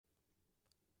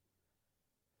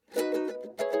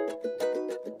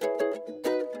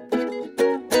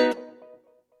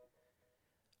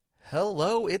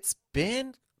Hello, it's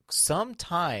been some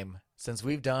time since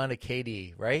we've done a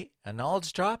KD, right? A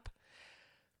knowledge drop,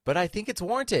 but I think it's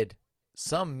warranted.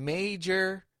 Some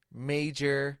major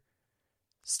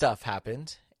stuff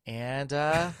happened, and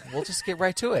we'll just get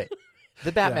right to it.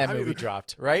 The Batman movie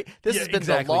dropped, right? This has been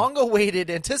the long-awaited,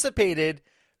 anticipated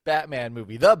Batman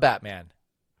movie, The Batman.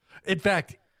 In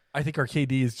fact, I think our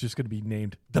KD is just going to be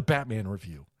named The Batman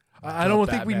Review. I don't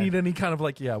think we need any kind of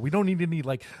we don't need any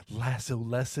lasso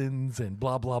lessons and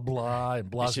blah, blah, blah and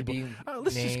blah.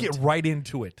 Let's just get right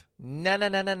into it.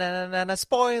 Na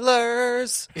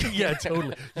spoilers. Yeah,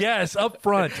 totally. Yes, up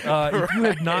front. If you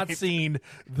have not seen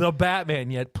The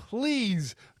Batman yet,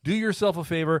 please do yourself a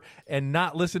favor and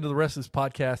not listen to the rest of this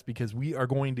podcast, because we are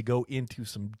going to go into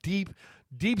some deep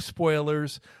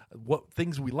spoilers, what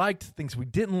things we liked, things we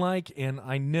didn't like, and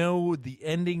I know the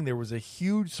ending, there was a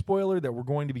huge spoiler that we're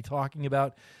going to be talking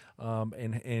about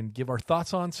and give our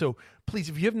thoughts on. So please,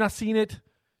 if you have not seen it,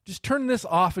 just turn this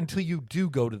off until you do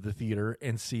go to the theater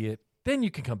and see it. Then you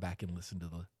can come back and listen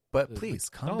to please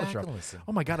come back and listen.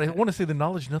 Oh my God, I want to say the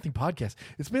Knowledge Nothing podcast.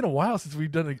 It's been a while since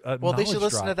we've done a well, they should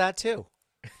listen to that too.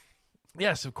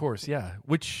 Yes, of course, yeah.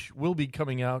 Which will be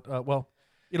coming out.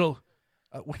 It'll.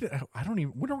 I don't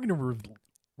even. When are we going to?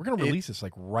 We're going to release this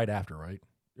right after, right?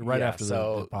 Right after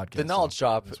the podcast. The knowledge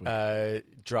drop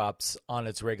drops on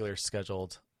its regular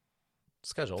schedules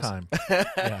time.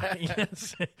 Yeah,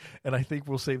 yes. And I think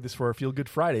we'll save this for our Feel Good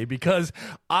Friday, because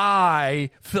I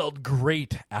felt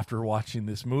great after watching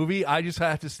this movie. I just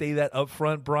have to say that up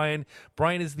front, Brian.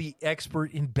 Brian is the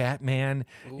expert in Batman.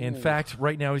 Ooh, in fact,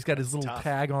 right now he's got his little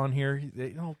tag on here.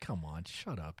 Oh, come on,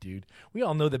 shut up, dude. We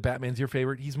all know that Batman's your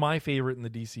favorite. He's my favorite in the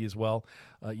DC as well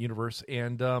universe.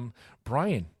 And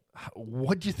Brian,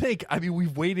 what'd you think? I mean,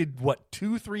 we've waited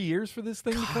 2-3 years for this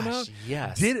thing to come out.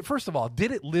 Yes. First of all,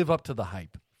 did it live up to the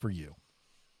hype for you?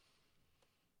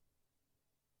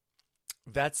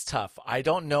 That's tough. I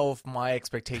don't know if my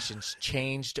expectations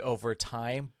changed over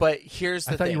time, but here's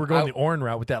the thing. I thought you were going the Orin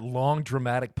route with that long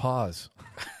dramatic pause.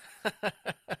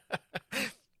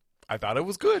 I thought it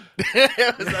was good.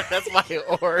 That's my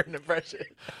Orin impression.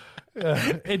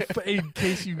 In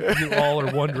case you all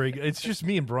are wondering, it's just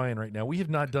me and Brian right now. We have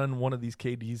not done one of these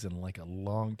KDs in a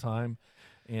long time,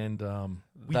 and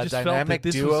we that just dynamic felt that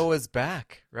this duo is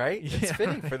back, right? Yeah, it's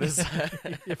fitting for this.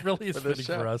 It really is fitting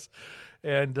for us.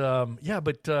 And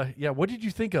what did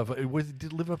you think of it? Did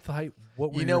it live up to the hype?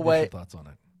 What were your initial thoughts on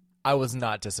it? I was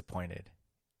not disappointed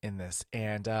in this,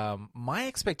 and my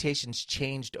expectations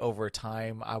changed over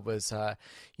time. I was, I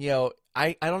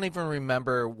don't even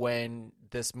remember when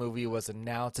this movie was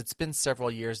announced. It's been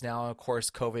several years now. Of course,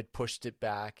 COVID pushed it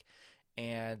back,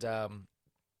 and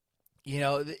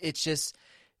it's just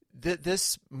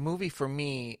this movie for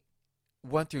me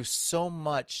went through so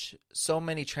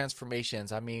many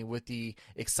transformations. I mean, with the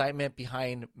excitement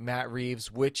behind Matt Reeves,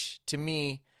 which to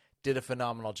me did a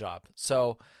phenomenal job.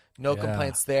 So no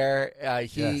complaints there.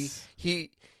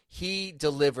 He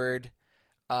delivered.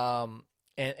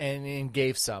 And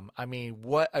gave some. I mean,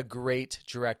 what a great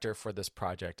director for this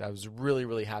project. I was really,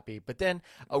 really happy. But then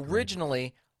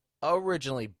originally,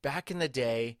 back in the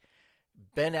day,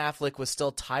 Ben Affleck was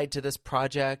still tied to this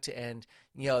project, and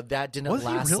that didn't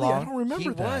last really? long. I don't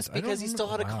remember that. He was, because he still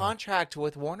had a contract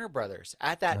with Warner Brothers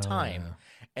at that time. Yeah.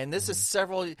 And this is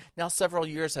several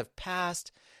years have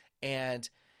passed, and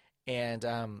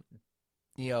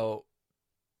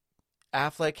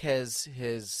Affleck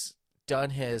has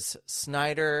done his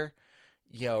Snyder,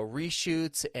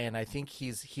 reshoots, and I think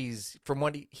he's from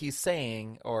what he's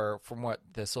saying, or from what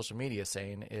the social media is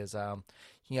saying, is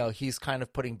he's kind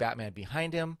of putting Batman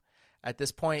behind him at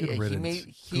this point.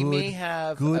 He may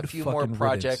have a few more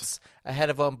projects ahead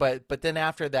of him, but then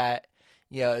after that,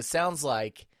 it sounds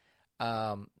like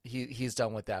he's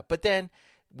done with that. But then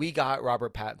we got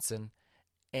Robert Pattinson,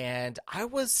 and I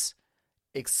was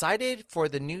excited for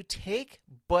the new take,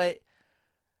 but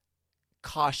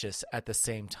cautious at the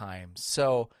same time.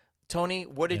 So, Tony,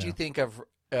 what did you think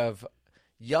of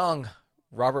young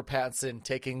Robert Pattinson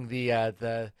taking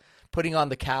the putting on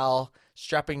the cowl,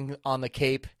 strapping on the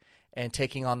cape, and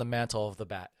taking on the mantle of the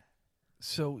Bat?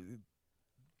 So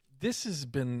this has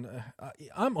been.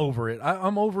 I'm over it.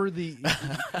 I'm over the.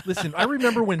 Listen, I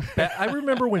remember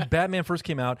when Batman first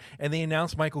came out and they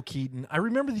announced Michael Keaton. I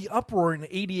remember the uproar in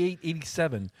 88,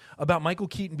 87 about Michael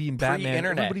Keaton being Batman.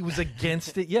 Pre-internet. Everybody was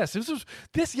against it. Yes,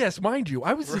 this. Yes, mind you,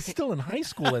 I was still in high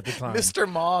school at the time. Mr.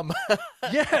 Mom.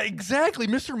 Yeah, exactly.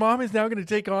 Mr. Mom is now going to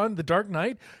take on the Dark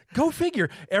Knight. Go figure.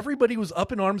 Everybody was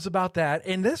up in arms about that,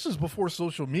 and this was before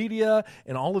social media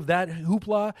and all of that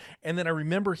hoopla. And then I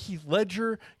remember Heath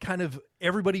Ledger, kind of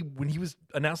everybody, when he was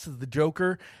announced as the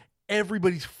Joker,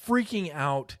 everybody's freaking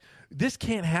out. This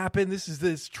can't happen. This is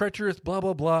this treacherous, blah,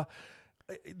 blah, blah.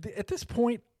 At this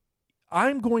point,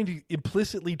 I'm going to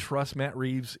implicitly trust Matt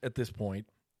Reeves at this point.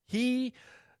 He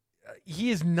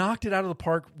has knocked it out of the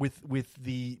park with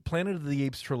the Planet of the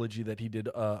Apes trilogy that he did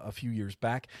a few years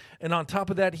back. And on top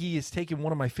of that, he has taken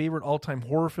one of my favorite all-time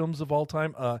horror films of all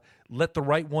time, Let the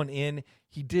Right One In.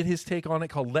 He did his take on it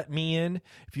called Let Me In.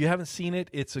 If you haven't seen it,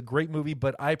 it's a great movie,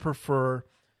 but I prefer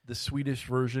the Swedish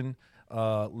version,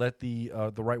 Let the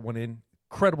Right One In.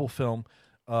 Incredible film.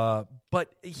 But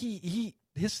his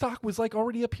stock was like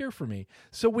already up here for me.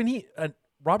 So when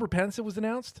Robert Pattinson was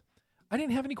announced, I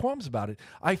didn't have any qualms about it.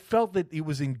 I felt that it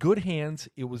was in good hands.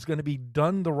 It was going to be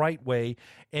done the right way.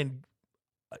 And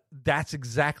that's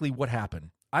exactly what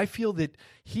happened. I feel that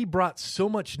he brought so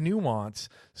much nuance,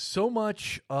 so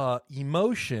much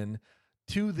emotion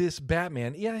to this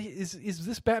Batman. Yeah, is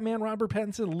this Batman, Robert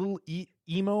Pattinson, a little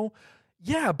emo?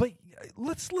 Yeah, but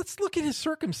let's look at his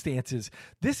circumstances.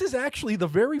 This is actually the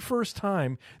very first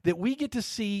time that we get to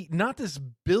see not this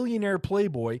billionaire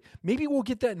playboy. Maybe we'll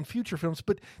get that in future films,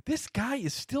 but this guy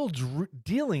is still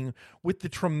dealing with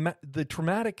the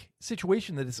traumatic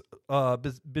situation that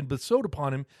has been bestowed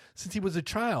upon him since he was a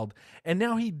child. And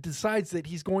now he decides that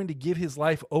he's going to give his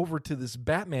life over to this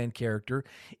Batman character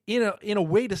in a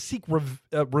way to seek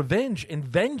revenge and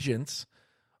vengeance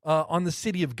on the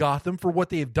city of Gotham for what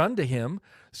they have done to him.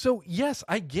 So yes,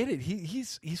 I get it.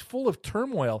 He's full of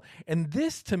turmoil, and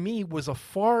this to me was a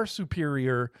far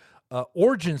superior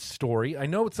origin story. I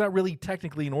know it's not really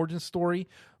technically an origin story,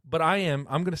 but I'm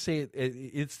going to say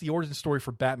it's the origin story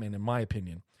for Batman, in my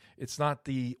opinion. It's not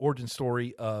the origin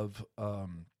story of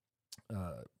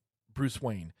Bruce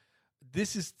Wayne.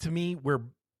 This is to me where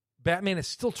Batman is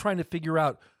still trying to figure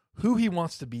out who he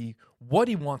wants to be, what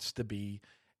he wants to be,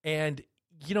 and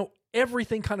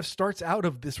everything kind of starts out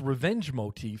of this revenge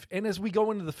motif. And as we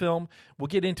go into the film, we'll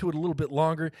get into it a little bit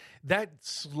longer. That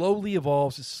slowly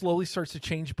evolves. It slowly starts to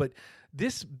change. But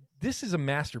this is a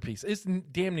masterpiece. It's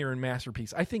damn near a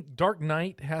masterpiece. I think Dark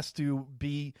Knight has to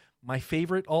be my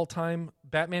favorite all-time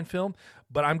Batman film.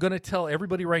 But I'm going to tell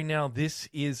everybody right now, this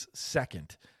is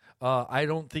second. I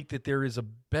don't think that there is a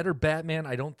better Batman.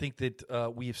 I don't think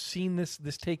that we have seen this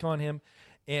take on him.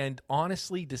 And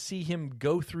honestly, to see him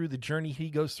go through the journey he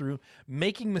goes through,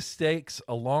 making mistakes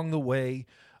along the way,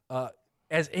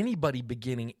 as anybody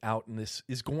beginning out in this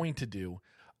is going to do,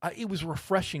 it was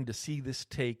refreshing to see this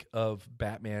take of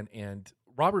Batman. And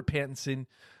Robert Pattinson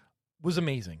was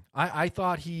amazing. I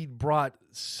thought he brought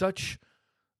such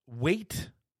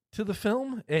weight to the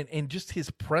film, and just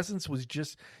his presence was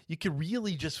just, you could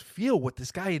really just feel what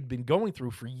this guy had been going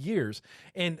through for years.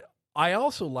 And I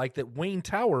also like that Wayne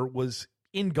Tower was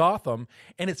in Gotham,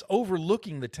 and it's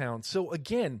overlooking the town. So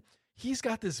again, he's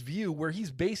got this view where he's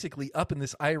basically up in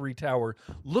this ivory tower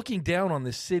looking down on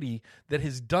this city that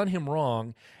has done him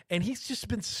wrong, and he's just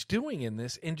been stewing in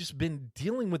this and just been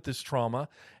dealing with this trauma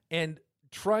and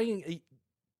trying,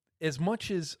 as much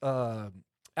as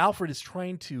Alfred is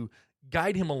trying to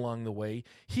guide him along the way,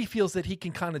 he feels that he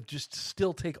can kind of just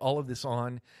still take all of this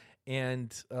on.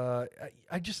 And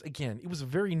I just, again, it was a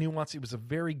very nuanced, it was a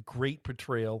very great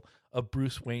portrayal of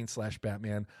Bruce Wayne /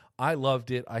 Batman. I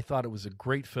loved it. I thought it was a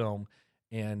great film.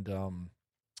 And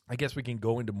I guess we can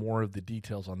go into more of the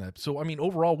details on that. So, I mean,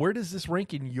 overall, where does this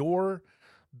rank in your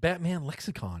Batman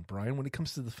lexicon, Brian, when it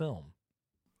comes to the film?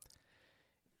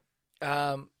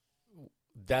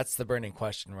 That's the burning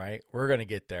question, right? We're going to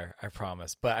get there, I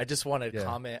promise. But I just want to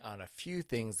comment on a few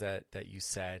things that you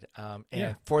said.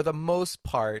 And for the most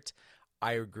part,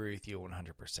 I agree with you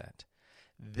 100%.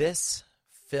 This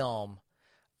film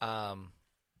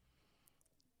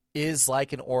is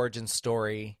like an origin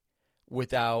story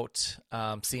without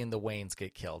seeing the Waynes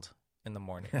get killed in the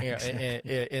morning,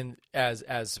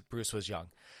 as Bruce was young.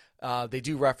 They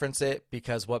do reference it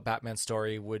because what Batman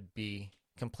story would be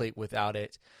complete without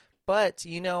it? But,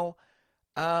 it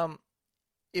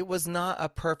was not a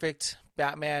perfect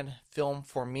Batman film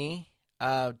for me,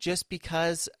 just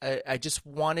because I just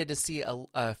wanted to see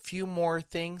a few more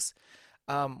things.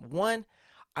 One,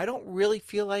 I don't really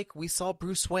feel like we saw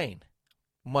Bruce Wayne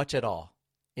much at all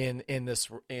in this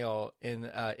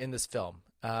in this film.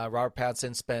 Robert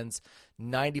Pattinson spends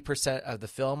 90% of the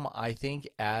film, I think,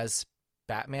 as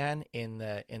Batman in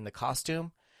the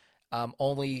costume,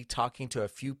 only talking to a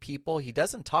few people. He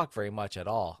doesn't talk very much at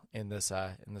all in this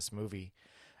movie.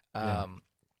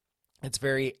 It's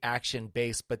very action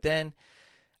based, but then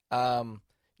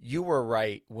you were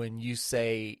right when you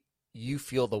say you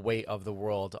feel the weight of the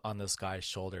world on this guy's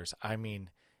shoulders. I mean,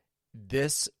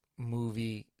 this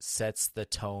movie sets the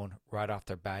tone right off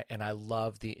the bat, and I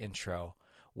love the intro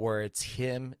where it's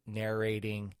him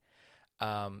narrating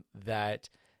that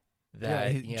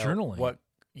journaling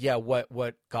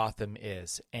what Gotham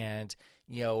is, and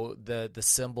the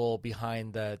symbol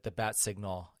behind the bat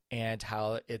signal, and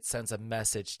how it sends a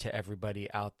message to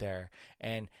everybody out there.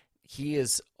 And he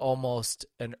is almost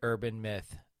an urban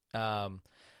myth, an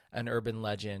urban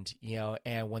legend,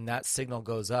 and when that signal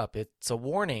goes up, it's a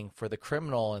warning for the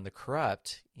criminal and the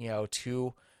corrupt,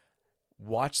 to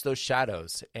watch those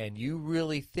shadows. And you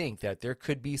really think that there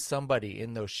could be somebody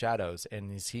in those shadows,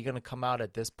 and is he going to come out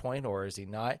at this point or is he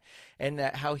not? And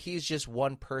that how he's just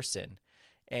one person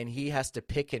and he has to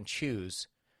pick and choose,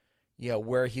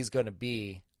 where he's going to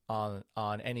be on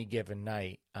any given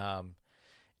night.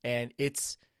 And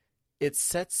it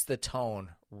sets the tone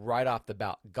right off the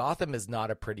bat. Gotham is not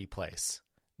a pretty place.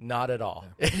 Not at all.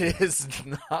 Yeah. It is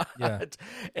not. Yeah.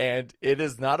 And it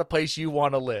is not a place you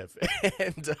want to live.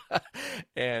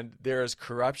 And there is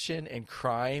corruption and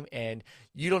crime, and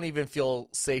you don't even feel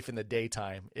safe in the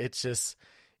daytime. It's just,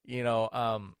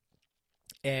 and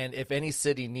if any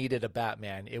city needed a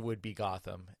Batman, it would be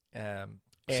Gotham. And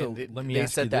so they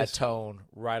set that tone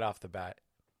right off the bat.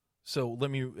 So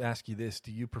let me ask you this.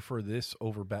 Do you prefer this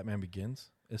over Batman Begins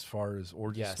as far as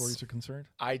origin stories are concerned?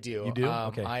 I do. You do?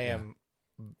 Okay.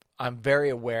 I'm very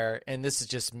aware, and this is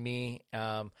just me.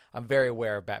 I'm very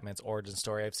aware of Batman's origin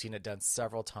story. I've seen it done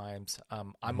several times.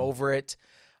 I'm over it.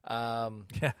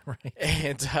 Yeah, right.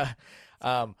 And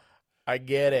I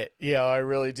get it. I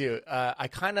really do. I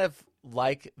kind of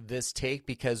like this take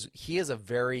because he is a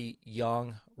very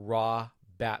young, raw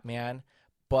Batman,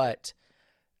 but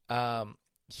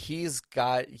he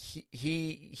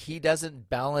doesn't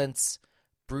balance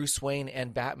Bruce Wayne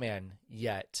and Batman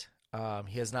yet.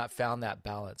 He has not found that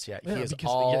balance yet. Yeah, he is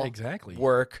exactly.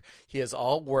 work. He is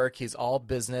all work. He's all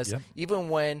business. Yep. Even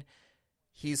when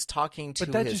he's talking to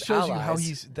but that his just shows allies, you how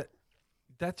he's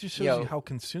that just shows you how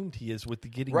consumed he is with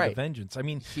getting the vengeance. I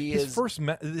mean, it's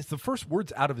the first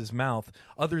words out of his mouth,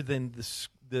 other than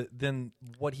than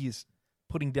what he's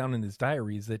putting down in his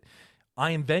diary, is that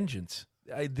I am vengeance.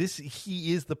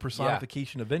 He is the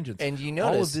personification of vengeance, and you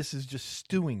notice all of this is just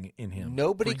stewing in him.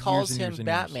 Nobody calls him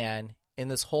Batman in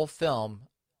this whole film.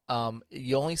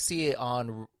 You only see it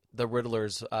on the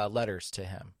Riddler's letters to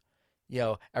him.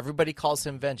 Everybody calls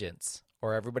him Vengeance,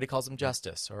 or everybody calls him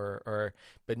Justice,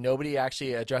 but nobody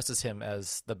actually addresses him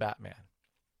as the Batman.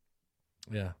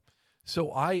 Yeah.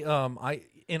 So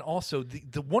and also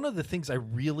the one of the things I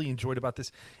really enjoyed about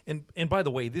this, and by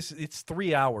the way, it's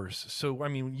 3 hours, so I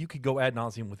mean you could go ad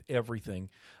nauseum with everything,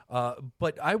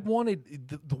 but I wanted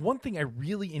the one thing I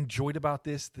really enjoyed about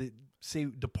this that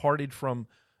departed from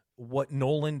what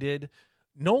Nolan did.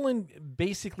 Nolan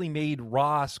basically made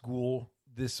Ra's al Ghul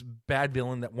this bad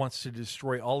villain that wants to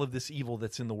destroy all of this evil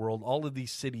that's in the world, all of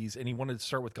these cities, and he wanted to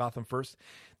start with Gotham first.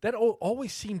 That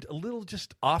always seemed a little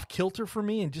just off kilter for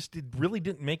me, and just it really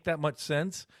didn't make that much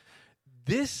sense.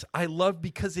 This I love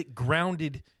because it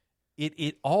grounded it.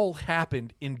 It all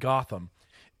happened in Gotham.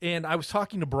 And I was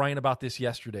talking to Brian about this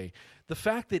yesterday. The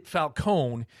fact that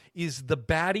Falcone is the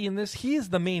baddie in this, he is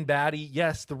the main baddie.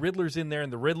 Yes, the Riddler's in there,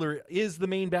 and the Riddler is the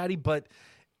main baddie, but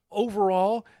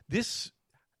overall, this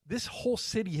whole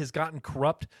city has gotten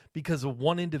corrupt because of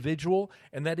one individual,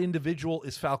 and that individual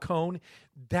is Falcone.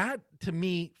 That, to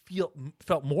me,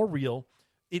 felt more real.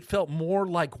 It felt more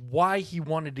like why he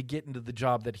wanted to get into the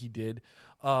job that he did.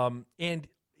 And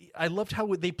I loved how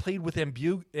they played with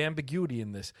ambiguity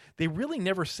in this. They really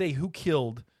never say who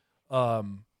killed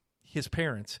his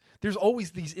parents. There's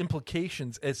always these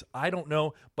implications as I don't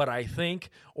know, but I think,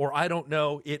 or I don't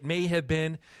know, it may have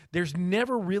been. There's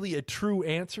never really a true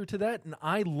answer to that, and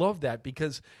I love that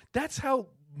because that's how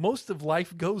most of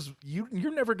life goes.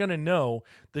 You're never going to know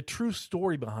the true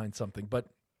story behind something, but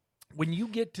when you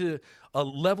get to a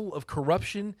level of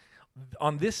corruption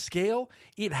on this scale,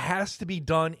 it has to be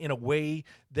done in a way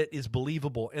that is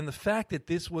believable. And the fact that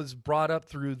this was brought up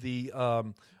through the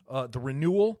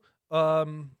renewal,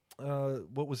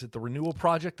 what was it? The renewal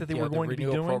project that they were going to be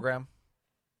doing program.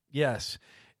 Yes,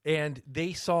 And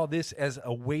they saw this as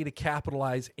a way to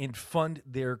capitalize and fund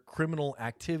their criminal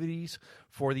activities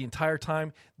for the entire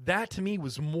time. That to me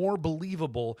was more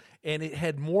believable, and it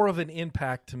had more of an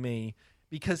impact to me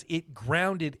because it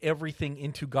grounded everything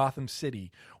into Gotham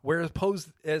City. Whereas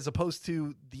as opposed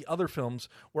to the other films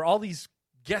where all these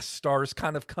guest stars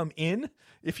kind of come in,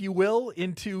 if you will,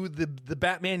 into the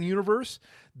Batman universe,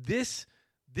 this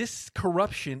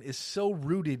corruption is so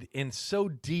rooted and so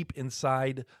deep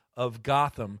inside of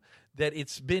Gotham that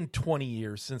it's been 20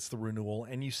 years since the renewal,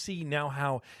 and you see now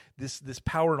how this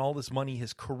power and all this money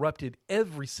has corrupted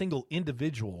every single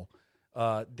individual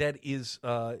that is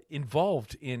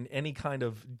involved in any kind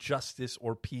of justice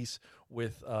or peace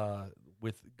with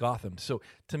Gotham. So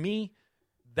to me,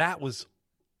 that was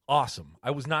awesome.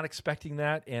 I was not expecting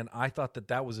that, and I thought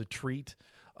that was a treat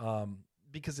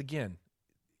because, again,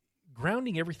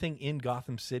 grounding everything in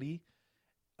Gotham City,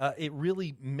 it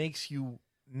really makes you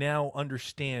now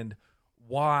understand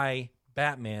why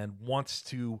Batman wants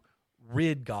to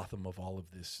rid Gotham of all of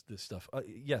this stuff.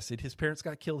 Yes, his parents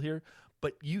got killed here,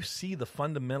 but you see the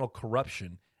fundamental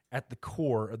corruption at the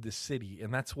core of this city,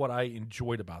 and that's what I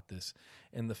enjoyed about this.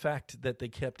 And the fact that they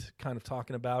kept kind of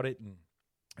talking about it,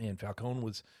 and Falcone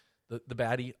was the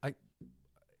baddie.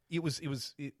 It was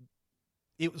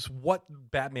what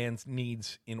Batman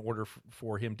needs in order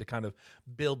for him to kind of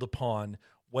build upon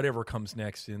whatever comes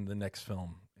next in the next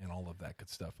film and all of that good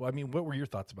stuff. Well, I mean, what were your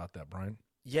thoughts about that, Brian?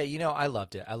 Yeah, I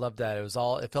loved it. I loved that it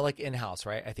felt like in-house,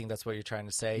 right? I think that's what you're trying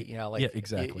to say. Yeah,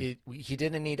 exactly. He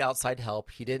didn't need outside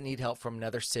help. He didn't need help from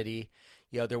another city.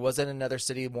 There wasn't another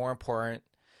city more important.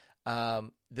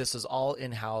 This was all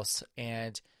in-house,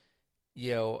 and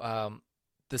the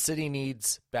city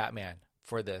needs Batman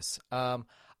for this.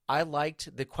 I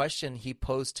liked the question he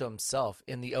posed to himself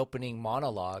in the opening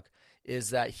monologue,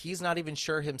 is that he's not even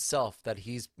sure himself that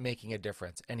he's making a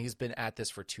difference, and he's been at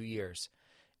this for 2 years.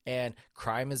 And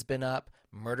crime has been up,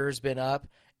 murder's been up,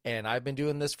 and I've been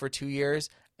doing this for 2 years.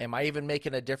 Am I even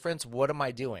making a difference? What am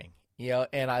I doing?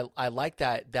 And I like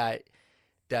that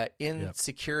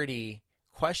insecurity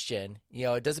question.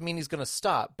 It doesn't mean he's going to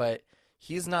stop, but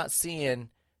he's not seeing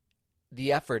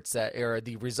the efforts or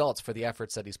the results for the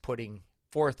efforts that he's putting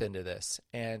forth into this.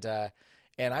 And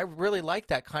I really like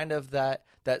that kind of that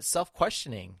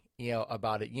self-questioning,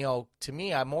 about it. To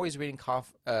me, I'm always reading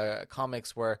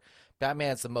comics where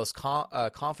Batman's the most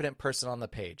confident person on the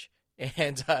page,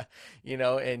 and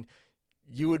and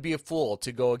you would be a fool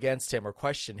to go against him or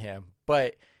question him,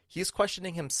 but he's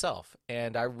questioning himself,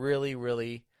 and I really,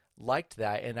 really liked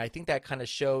that, and I think that kind of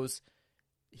shows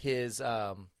his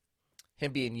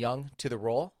him being young to the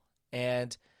role,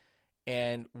 and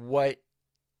what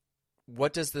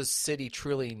does the city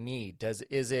truly need?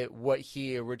 Is it what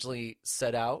he originally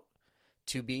set out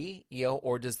to be,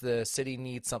 or does the city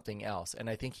need something else? And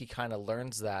I think he kind of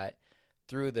learns that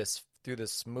through this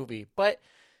movie. But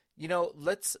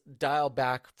let's dial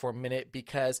back for a minute,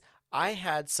 because I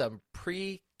had some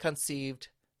preconceived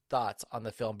thoughts on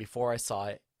the film before I saw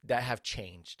it that have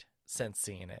changed since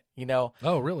seeing it.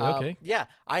 Oh, really? Okay. Yeah,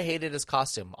 I hated his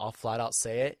costume. I'll flat out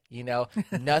say it.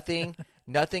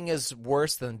 Nothing is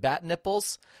worse than bat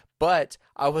nipples, but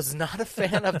I was not a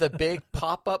fan of the big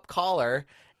pop-up collar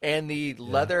and the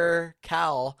leather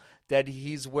cowl that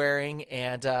he's wearing.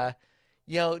 And, to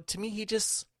me,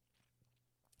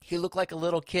 he looked like a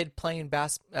little kid playing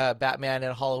Batman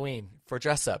at Halloween for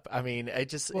dress up. I mean,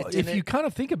 if you kind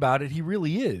of think about it, he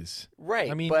really is.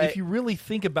 Right. I mean, if you really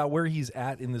think about where he's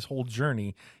at in this whole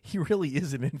journey, he really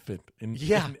is an infant in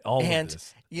all of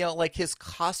this. Like his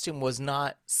costume was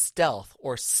not stealth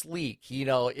or sleek.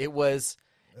 It was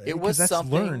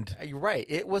something learned. You're right.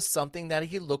 It was something that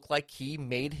he looked like he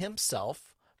made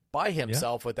himself by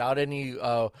himself without any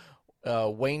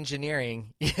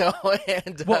Wayne-gineering,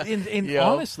 and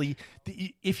honestly,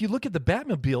 if you look at the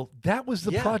Batmobile, that was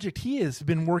the project he has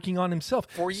been working on himself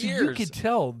for years. You could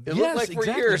tell, it looked like for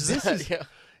years. This is,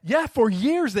 for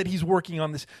years that he's working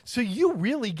on this. So you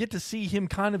really get to see him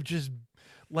kind of just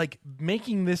like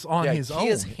making this on his own,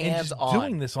 is hands on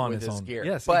doing this on his own. Gear.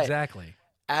 Yes, but exactly.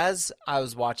 As I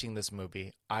was watching this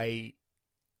movie, I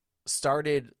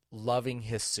started loving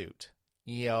his suit.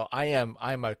 I'm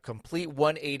a complete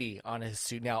 180 on his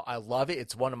suit now. I love it.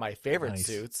 It's one of my favorite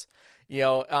suits.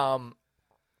 And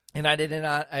I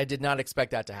did not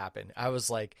expect that to happen. I was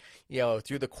like,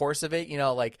 through the course of it,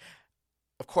 like,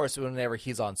 of course, whenever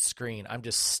he's on screen, I'm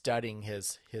just studying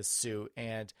his suit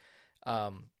and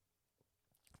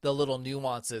the little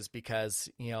nuances, because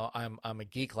I'm a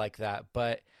geek like that.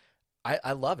 But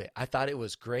I love it. I thought it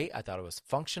was great. I thought it was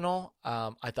functional.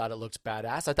 I thought it looked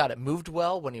badass. I thought it moved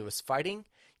well when he was fighting.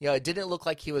 it didn't look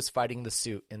like he was fighting the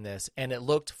suit in this, and it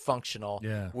looked functional,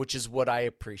 which is what I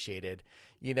appreciated.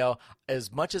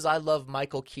 As much as I love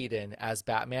Michael Keaton as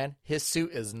Batman, his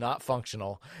suit is not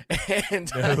functional,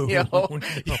 and no.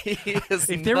 he is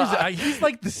if there not, was, he's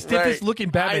like the stiffest looking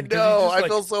Batman. I know. I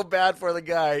feel so bad for the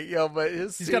guy, but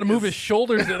he's got to move his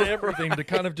shoulders and everything to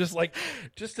kind of just to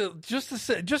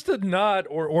nod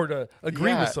or to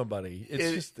agree with somebody.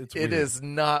 It's weird. It is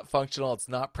not functional. It's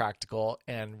not practical,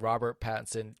 and Robert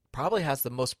Pattinson probably has the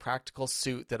most practical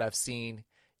suit that I've seen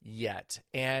yet,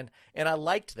 and I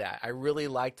liked that. I really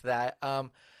liked that.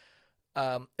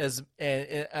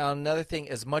 Another thing,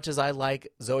 as much as I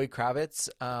like Zoe Kravitz,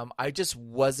 I just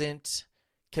wasn't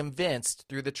convinced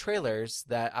through the trailers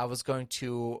that I was going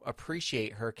to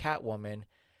appreciate her Catwoman,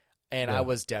 and I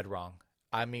was dead wrong.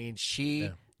 I mean,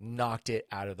 she knocked it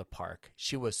out of the park.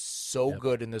 She was so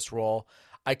good in this role.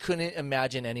 I couldn't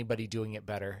imagine anybody doing it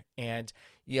better, and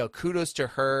kudos to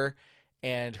her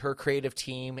and her creative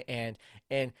team, and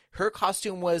her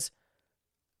costume was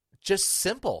just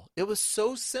simple. It was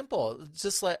so simple.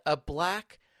 Just like a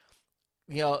black,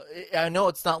 I know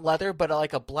it's not leather, but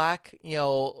like a black,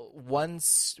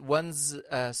 onesie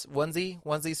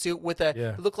suit with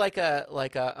it looked like a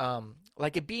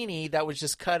beanie that was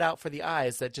just cut out for the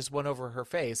eyes that just went over her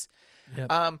face.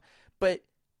 Yep. But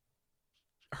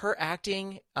her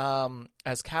acting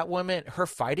as Catwoman, her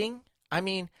fighting, I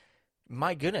mean,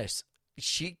 my goodness,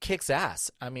 she kicks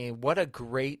ass. I mean, what a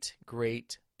great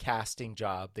casting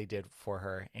job they did for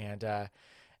her, and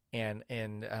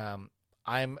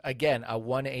I'm again a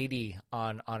 180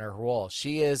 on her role.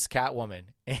 She is Catwoman,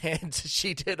 and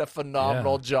she did a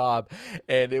phenomenal job,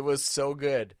 and it was so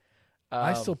good.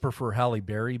 I still prefer Halle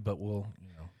Berry, but we'll.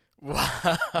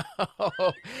 Wow.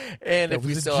 And if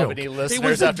we still have any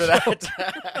listeners after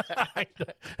that.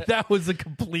 That was a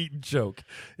complete joke.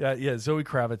 Yeah, Zoe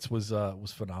Kravitz was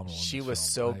phenomenal. She was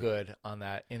so good on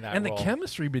that in that and role. The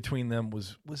chemistry between them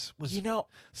was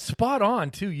spot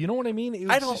on too. You know what I mean?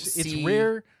 It's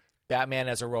rare. Batman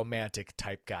as a romantic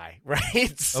type guy,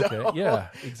 right? So, okay, yeah,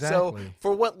 exactly. So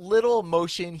for what little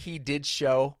emotion he did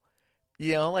show,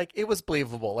 it was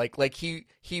believable. Like he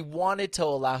wanted to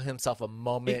allow himself a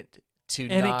moment to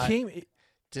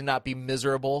not be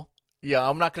miserable. Yeah,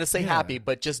 I'm not going to say happy,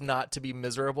 but just not to be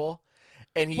miserable.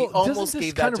 And he almost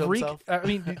gave that to himself. I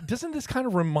mean, doesn't this kind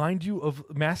of remind you of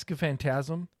Mask of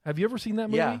Phantasm? Have you ever seen that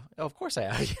movie? Yeah, of course I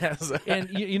have. Yes.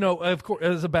 And of course,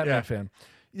 as a Batman fan.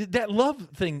 That love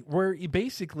thing where he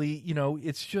basically,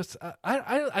 it's just,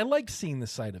 I like seeing the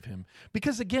side of him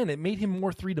because, again, it made him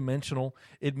more three-dimensional.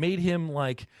 It made him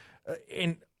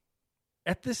and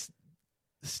at this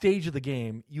stage of the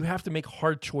game, you have to make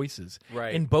hard choices.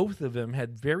 Right. And both of them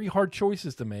had very hard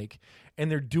choices to make,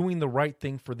 and they're doing the right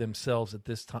thing for themselves at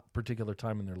this particular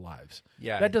time in their lives.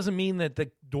 Yeah. That doesn't mean that the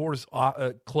doors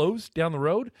close down the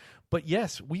road, but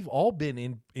yes, we've all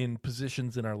been in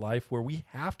positions in our life where we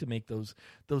have to make those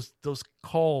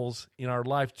calls in our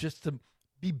life just to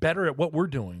be better at what we're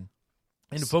doing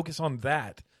and to focus on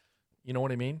that. You know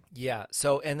what I mean? Yeah.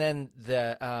 So, and then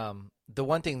the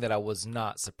one thing that I was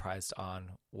not surprised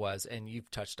on was, and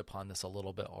you've touched upon this a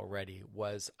little bit already,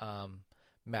 was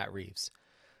Matt Reeves.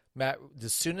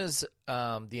 As soon as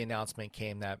the announcement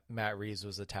came that Matt Reeves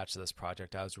was attached to this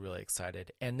project, I was really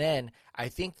excited. And then I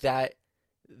think that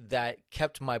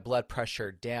kept my blood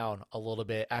pressure down a little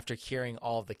bit after hearing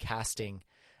all of the casting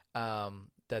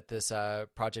that this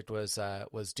project was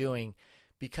doing,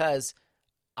 because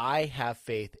I have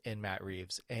faith in Matt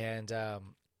Reeves, and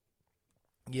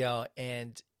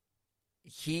and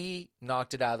he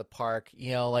knocked it out of the park.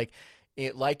 We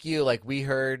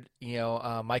heard,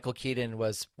 Michael Keaton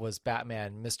was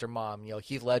Batman, Mr. Mom.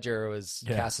 Heath Ledger was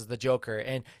cast as the Joker,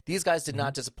 and these guys did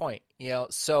not disappoint.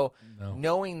 So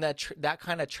knowing that that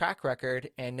kind of track record,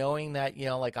 and knowing that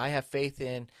I have faith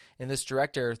in this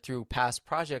director through past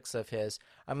projects of his,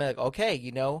 I'm like,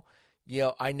 okay,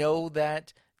 I know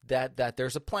that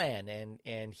there's a plan,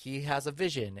 and he has a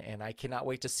vision, and I cannot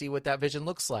wait to see what that vision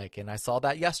looks like. And I saw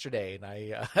that yesterday,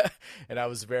 and I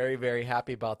was very, very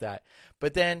happy about that.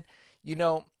 But then,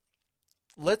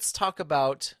 let's talk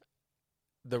about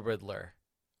the Riddler.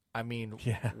 I mean,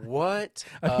 what?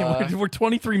 We're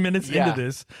 23 minutes into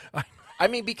this. I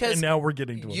mean, because and now we're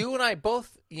getting to you and I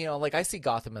both, I see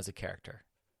Gotham as a character.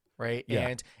 Right.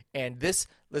 Yeah. And this,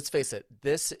 let's face it,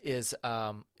 this is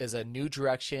a new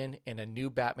direction in a new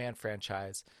Batman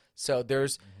franchise. So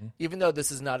there's, even though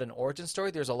this is not an origin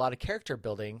story, there's a lot of character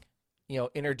building,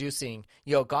 introducing,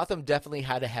 Gotham definitely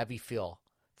had a heavy feel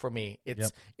for me.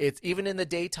 It's even in the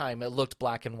daytime, it looked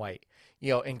black and white,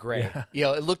 and gray,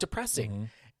 it looked depressing.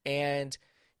 And,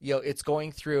 it's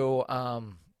going through,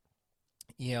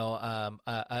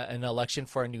 an election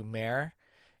for a new mayor.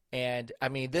 And I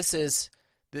mean, this is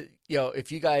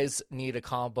if you guys need a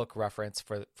comic book reference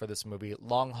for this movie,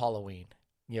 Long Halloween,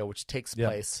 which takes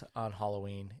place on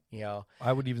Halloween,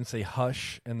 I would even say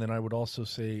Hush, and then I would also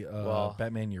say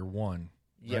Batman Year One.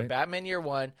 Yeah, right? Batman Year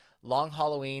One, Long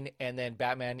Halloween, and then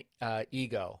Batman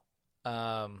Ego.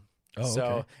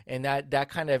 Okay. And that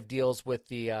kind of deals with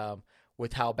the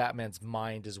with how Batman's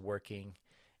mind is working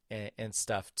and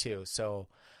stuff too. So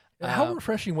how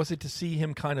refreshing was it to see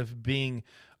him kind of being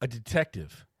a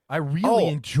detective? I really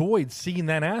enjoyed seeing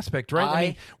that aspect, right? I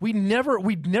mean,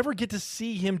 we'd never get to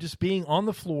see him just being on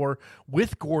the floor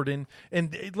with Gordon.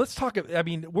 And let's talk. I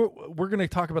mean, we're going to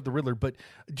talk about the Riddler, but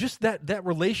just that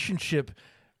relationship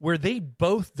where they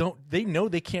both they know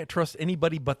they can't trust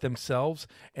anybody but themselves,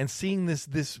 and seeing this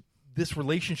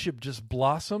relationship just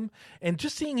blossom, and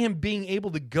just seeing him being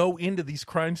able to go into these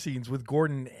crime scenes with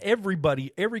Gordon, every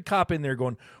cop in there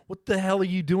going, what the hell are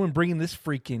you doing bringing this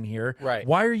freak in here? Right.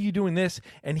 Why are you doing this?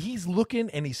 And he's looking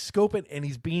and he's scoping and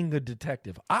he's being a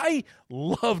detective. I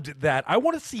loved that. I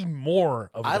want to see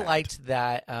more of that. I liked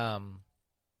that,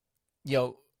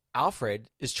 Alfred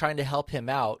is trying to help him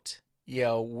out,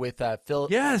 with Phil.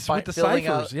 Yes, with the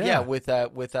ciphers.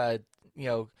 With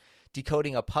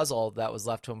decoding a puzzle that was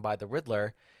left to him by the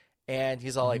Riddler. And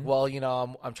he's all like, well,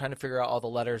 I'm trying to figure out all the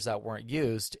letters that weren't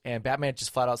used. And Batman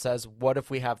just flat out says, what if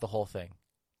we have the whole thing?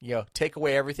 Take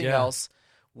away everything else.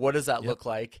 What does that look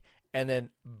like? And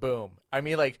then boom. I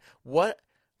mean, like, what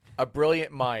a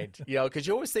brilliant mind, because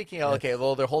you're always thinking, okay,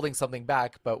 well, they're holding something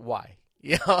back, but why?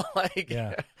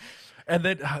 And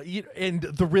then, and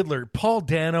the Riddler, Paul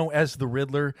Dano as the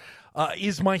Riddler,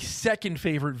 is my second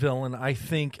favorite villain. I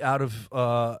think out of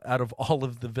all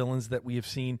of the villains that we have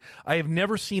seen, I have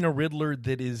never seen a Riddler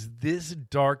that is this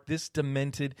dark, this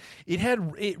demented.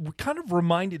 It kind of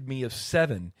reminded me of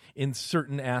Seven in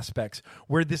certain aspects,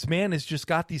 where this man has just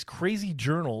got these crazy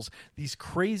journals, these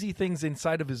crazy things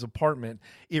inside of his apartment.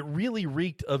 It really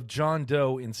reeked of John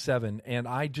Doe in Seven, and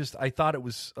I thought it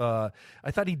was I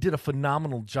thought he did a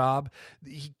phenomenal job.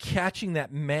 Catching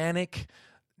that manicness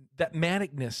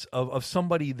of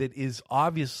somebody that is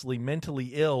obviously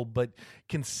mentally ill but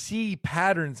can see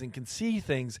patterns and can see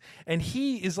things, and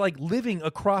he is like living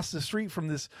across the street from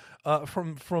this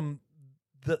from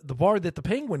the bar that the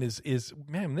Penguin is.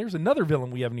 Man, there's another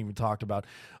villain we haven't even talked about,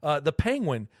 the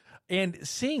Penguin. And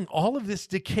seeing all of this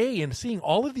decay and seeing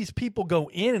all of these people go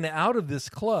in and out of this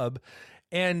club,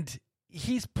 and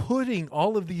he's putting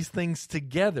all of these things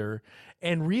together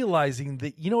and realizing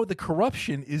that, the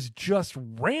corruption is just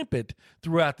rampant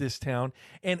throughout this town.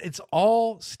 And it's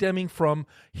all stemming from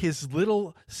his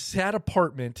little sad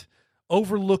apartment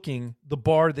overlooking the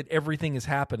bar that everything is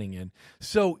happening in.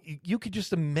 So you could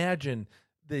just imagine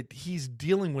that he's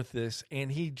dealing with this,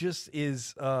 and he just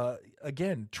is,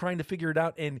 again, trying to figure it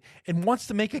out and wants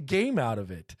to make a game out of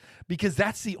it, because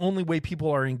that's the only way people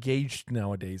are engaged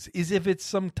nowadays, is if it's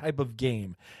some type of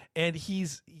game. And he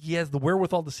has the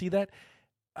wherewithal to see that.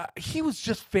 He was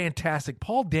just fantastic.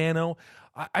 Paul Dano,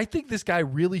 I think this guy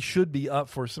really should be up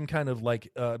for some kind of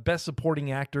like best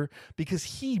supporting actor, because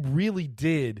he really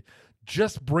did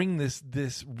just bring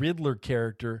this Riddler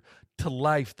character to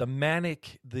life. The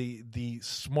manic, the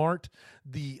smart,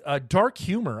 the dark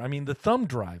humor. I mean, the thumb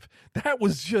drive. That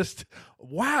was just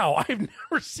wow. I've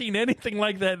never seen anything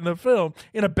like that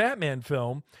in a Batman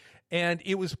film. And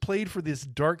it was played for this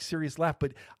dark, serious laugh.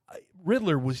 But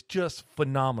Riddler was just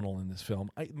phenomenal in this film.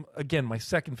 Again, my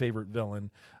second favorite villain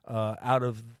out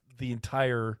of the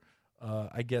entire,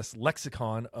 I guess,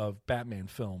 lexicon of Batman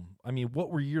film. I mean, what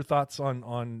were your thoughts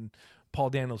on Paul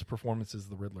Dano's performance as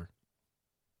the Riddler?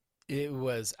 It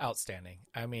was outstanding.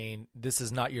 I mean, this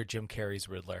is not your Jim Carrey's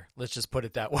Riddler. Let's just put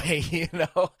it that way, Yeah,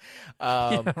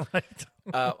 right.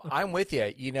 I'm with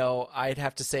you. I'd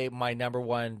have to say my number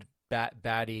one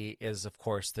baddie is, of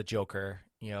course, the Joker,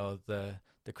 the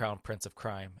Crown Prince of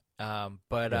Crime.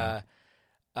 Right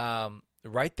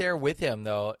there with him,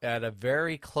 though, at a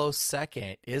very close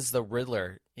second, is the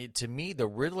Riddler. To me, the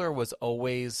Riddler was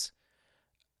always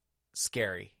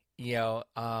scary. In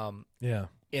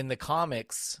the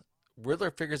comics,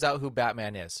 Riddler figures out who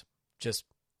Batman is. Just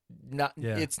not.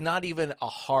 Yeah. It's not even a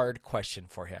hard question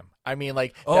for him. I mean,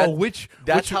 like, which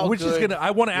is gonna.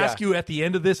 I want to ask you at the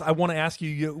end of this. I want to ask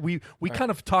you. We kind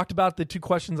of talked about the two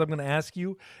questions I'm going to ask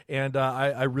you, and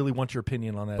I really want your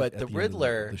opinion on that. But the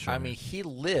Riddler, I mean, he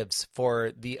lives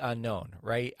for the unknown,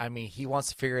 right? I mean, he wants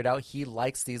to figure it out. He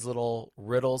likes these little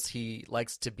riddles. He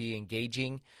likes to be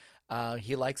engaging.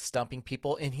 He likes stumping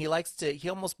people, and he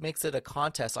almost makes it a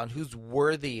contest on who's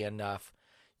worthy enough,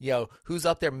 who's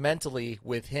up there mentally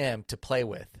with him to play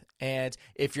with. And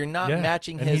if you're not Yeah.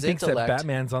 matching and his he thinks intellect, that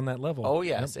Batman's on that level. oh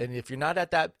yes, and if you're not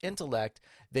at that intellect,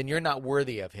 then you're not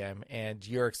worthy of him, and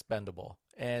you're expendable.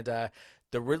 And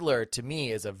the Riddler, to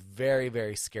me, is a very,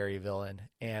 very scary villain,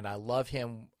 and I love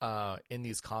him in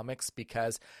these comics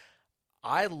because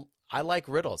I like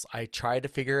riddles. I try to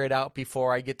figure it out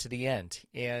before I get to the end,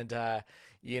 and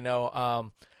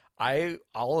I'll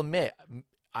admit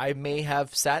I may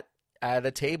have sat at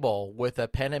a table with a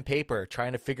pen and paper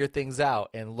trying to figure things out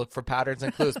and look for patterns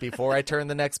and clues before I turn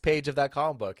the next page of that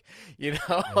comic book,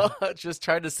 just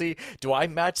trying to see, do I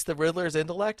match the Riddler's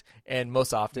intellect? And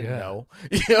most often, no,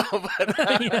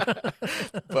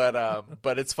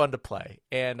 but it's fun to play.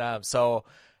 And so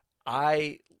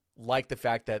I like the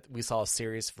fact that we saw a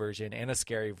serious version and a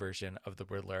scary version of the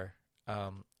Riddler.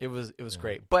 It was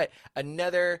great. But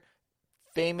another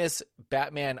famous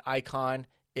Batman icon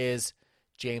is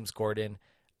James Gordon,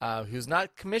 who's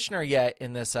not commissioner yet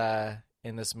in this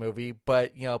movie,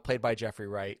 but played by Jeffrey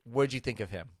Wright. What did you think of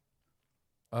him?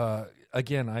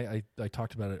 Again, I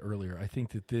talked about it earlier. I think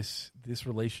that this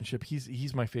relationship,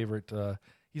 he's my favorite.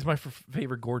 He's my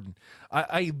favorite Gordon.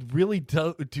 I really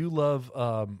do love.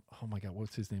 Oh my God,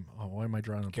 what's his name? Oh, why am I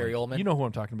drawing? Gary Oldman. You know who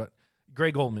I'm talking about?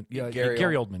 Greg Oldman. Yeah, Gary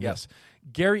Oldman. Yes,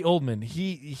 Gary Oldman.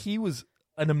 He was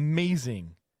an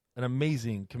amazing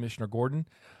Commissioner Gordon.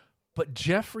 But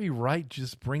Jeffrey Wright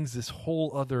just brings this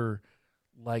whole other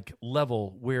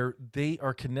level where they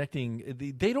are connecting.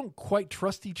 They don't quite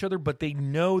trust each other, but they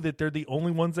know that they're the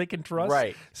only ones they can trust.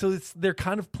 Right. So they're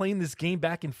kind of playing this game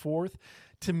back and forth.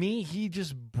 To me, he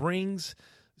just brings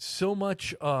so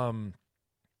much. God,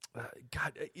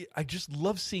 I just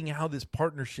love seeing how this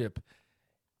partnership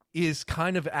is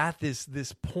kind of at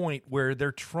this point where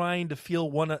they're trying to feel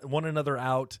one another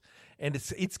out. And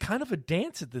it's kind of a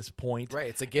dance at this point. Right,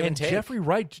 it's a give and take. Jeffrey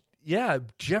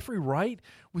Wright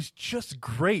was just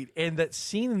great. And that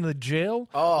scene in the jail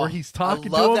where he's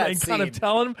talking to him and kind of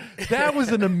telling him, that was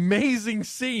an amazing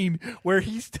scene where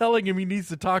he's telling him he needs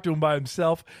to talk to him by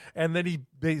himself. And then he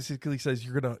basically says,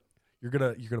 you're gonna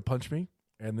punch me.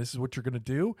 And this is what you're going to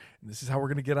do, and this is how we're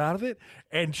going to get out of it.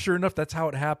 And sure enough, that's how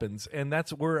it happens. And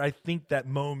that's where I think that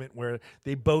moment where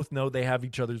they both know they have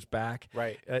each other's back,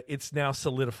 right? It's now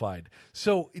solidified.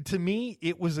 So to me,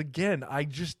 it was, again,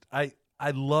 I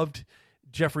loved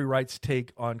Jeffrey Wright's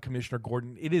take on Commissioner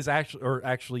Gordon. It is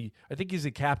actually, I think he's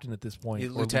a captain at this point.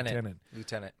 Lieutenant.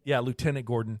 Yeah, Lieutenant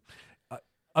Gordon.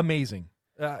 Amazing.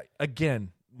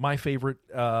 Again, my favorite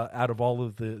out of all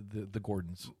of the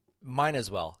Gordons. Mine as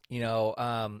well.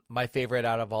 My favorite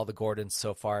out of all the Gordons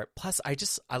so far. Plus,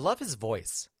 I love his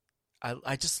voice.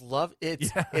 I just love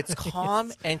it. It's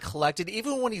calm and collected.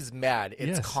 Even when he's mad,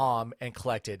 it's calm and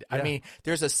collected. Yeah. I mean,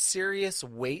 there's a serious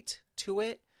weight to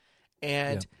it,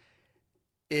 and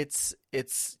it's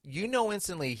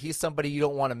instantly he's somebody you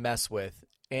don't want to mess with,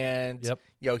 and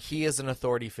he is an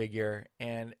authority figure,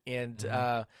 and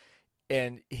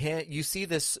you see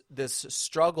this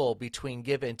struggle between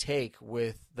give and take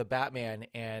with the Batman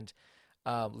and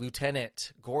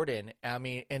Lieutenant Gordon. I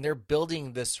mean, and they're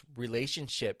building this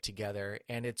relationship together,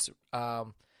 and it's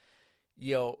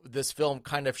this film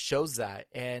kind of shows that,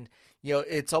 and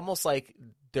it's almost like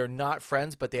they're not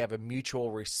friends, but they have a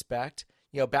mutual respect.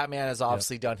 Batman has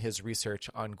obviously done his research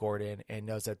on Gordon and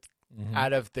knows that. Mm-hmm.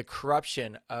 Out of the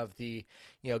corruption of the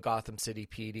Gotham City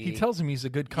PD, he tells him he's a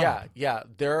good cop. Yeah.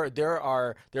 There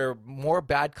are more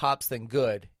bad cops than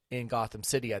good in Gotham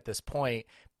City at this point,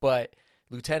 but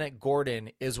Lieutenant Gordon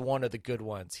is one of the good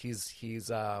ones. He's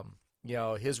his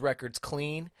record's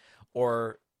clean,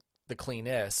 or the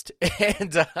cleanest,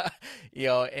 and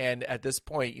and at this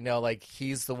point,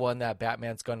 he's the one that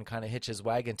Batman's going to kind of hitch his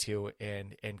wagon to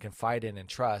and confide in and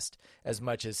trust as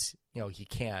much as he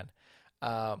can.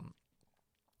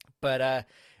 But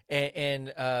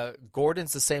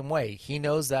Gordon's the same way. He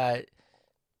knows that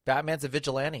Batman's a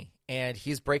vigilante and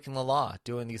he's breaking the law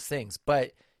doing these things,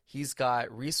 but he's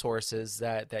got resources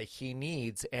that he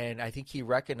needs, and I think he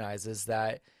recognizes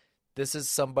that this is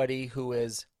somebody who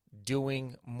is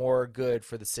doing more good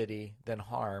for the city than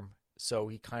harm, so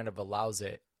he kind of allows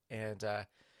it. And the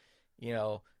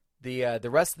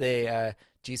rest of the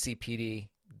GCPD,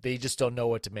 they just don't know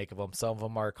what to make of him. Some of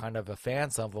them are kind of a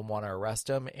fan. Some of them want to arrest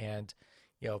him, and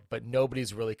but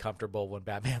nobody's really comfortable when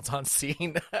Batman's on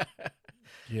scene.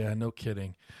 Yeah, no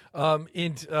kidding.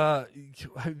 And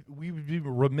we would be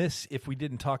remiss if we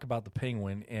didn't talk about the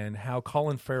Penguin and how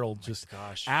Colin Farrell just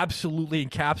absolutely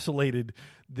encapsulated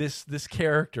this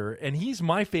character. And he's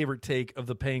my favorite take of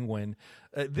the Penguin.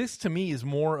 This to me is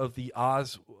more of the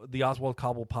Oswald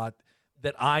Cobblepot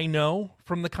that I know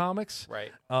from the comics,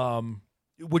 right?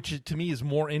 Which to me is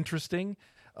more interesting.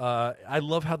 I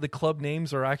love how the club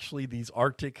names are actually these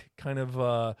Arctic kind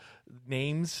of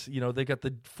names. You know, they got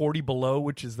the 40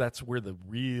 Below, that's where the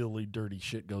really dirty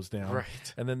shit goes down.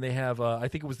 Right. And then they have, I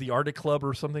think it was the Arctic Club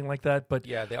or something like that. But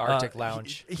yeah, the Arctic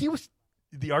Lounge. He was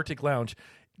the Arctic Lounge.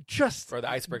 Just or the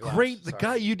Iceberg Lounge. Great. The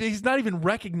guy, he's not even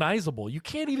recognizable. You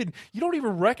don't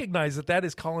even recognize that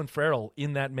is Colin Farrell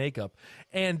in that makeup.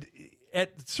 And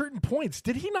at certain points,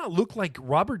 did he not look like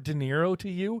Robert De Niro to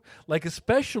you? Like,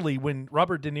 especially when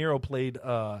Robert De Niro played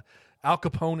Al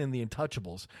Capone in The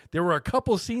Untouchables. There were a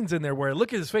couple scenes in there where I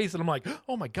look at his face and I'm like,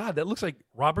 oh my God, that looks like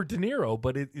Robert De Niro,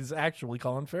 but it is actually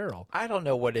Colin Farrell. I don't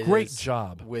know what it Great is.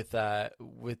 job with the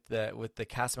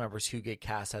cast members who get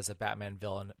cast as a Batman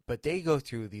villain, but they go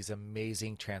through these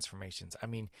amazing transformations. I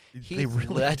mean, Heath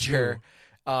Ledger,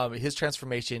 his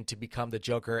transformation to become the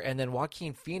Joker, and then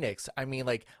Joaquin Phoenix, I mean,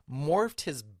 like, morphed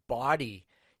his body,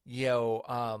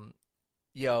 the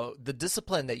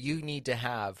discipline that you need to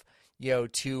have,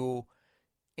 to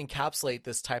encapsulate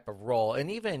this type of role. And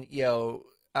even,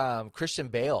 Christian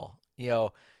Bale,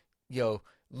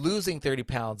 losing 30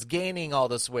 pounds, gaining all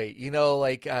this weight,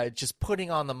 just putting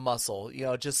on the muscle,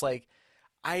 just like,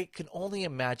 I can only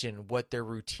imagine what their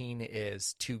routine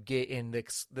is to get in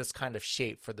this kind of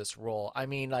shape for this role. I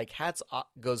mean, like, hats off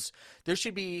goes, there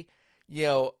should be,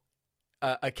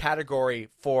 a category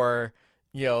for,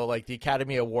 like the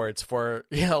Academy Awards for,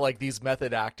 like these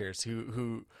method actors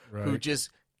who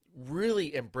just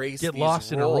really embrace get these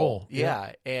lost in a role.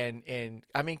 Yeah. And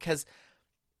I mean, cause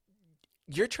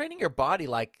you're training your body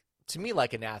to me,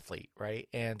 like an athlete. Right.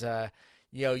 And,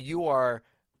 you are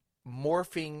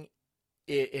morphing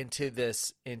it into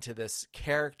this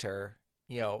character,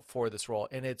 for this role.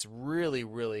 And it's really,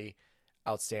 really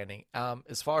outstanding.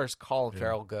 As far as Colin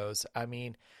Farrell goes, I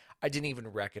mean, I didn't even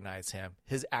recognize him.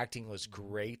 His acting was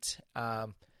great.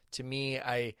 To me,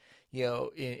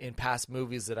 in past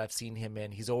movies that I've seen him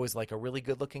in, he's always like a really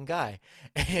good looking guy.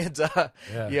 And,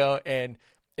 and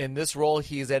in this role,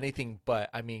 he's anything but.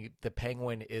 I mean, the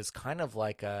Penguin is kind of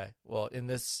like in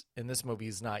this movie,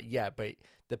 he's not yet, but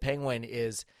the Penguin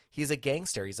he's a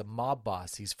gangster. He's a mob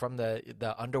boss. He's from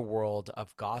the underworld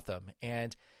of Gotham.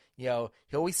 And, he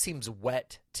always seems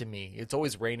wet to me. It's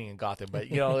always raining in Gotham,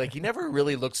 but, like, he never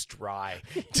really looks dry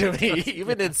to me,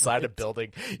 even inside a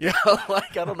building.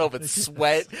 Like, I don't know if it's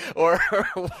sweat or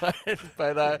what,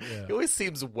 but he always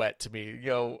seems wet to me,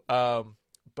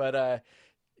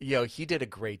 he did a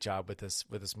great job with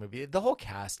this movie. The whole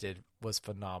cast was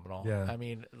phenomenal. Yeah. I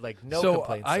mean, like, no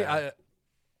complaints there.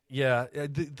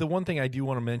 The one thing I do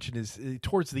want to mention is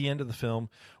towards the end of the film,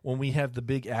 when we have the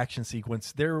big action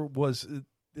sequence, there was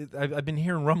I've been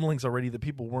hearing rumblings already that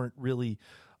people weren't really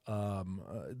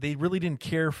they really didn't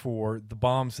care for the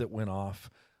bombs that went off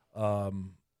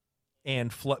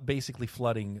and basically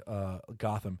flooding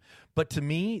Gotham. But to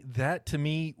me, that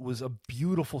was a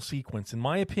beautiful sequence. In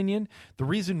my opinion, the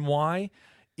reason why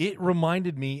it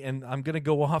reminded me, and I'm going to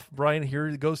go off, Brian,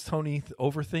 here goes Tony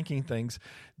overthinking things.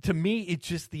 To me, it's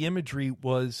just the imagery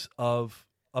was of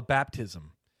a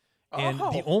baptism. And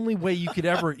the only way you could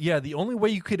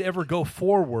ever go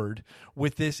forward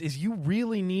with this is you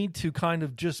really need to kind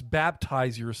of just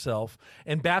baptize yourself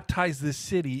and baptize this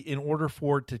city in order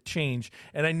for it to change.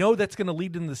 And I know that's going to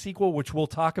lead into the sequel, which we'll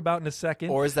talk about in a second.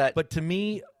 Or is that, but to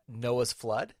me, Noah's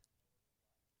flood?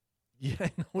 Yeah,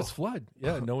 Noah's flood.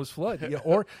 Yeah, Noah's flood. Yeah,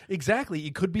 or exactly,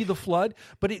 it could be the flood,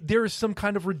 but there is some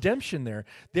kind of redemption there.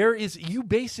 You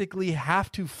basically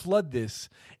have to flood this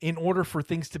in order for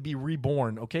things to be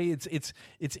reborn. Okay, it's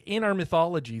in our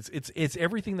mythologies. It's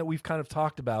everything that we've kind of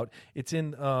talked about. It's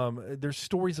in there's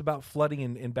stories about flooding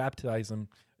and baptism.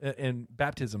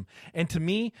 And to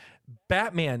me,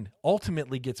 Batman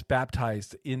ultimately gets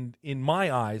baptized in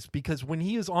my eyes, because when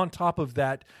he is on top of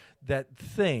that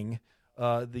thing.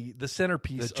 The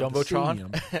centerpiece the of the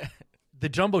Jumbotron? stadium, the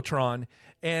Jumbotron,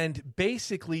 and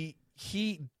basically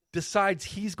he decides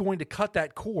he's going to cut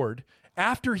that cord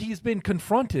after he's been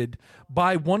confronted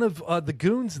by one of the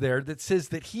goons there that says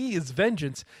that he is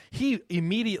vengeance. He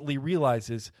immediately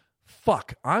realizes,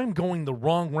 fuck, I'm going the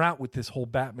wrong route with this whole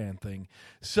Batman thing.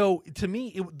 So to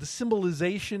me, the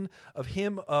symbolization of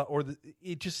him,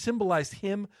 it just symbolized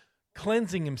him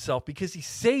cleansing himself, because he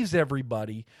saves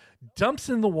everybody, dumps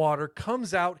in the water,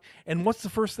 comes out, and what's the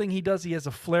first thing he does? He has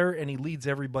a flare and he leads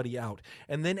everybody out.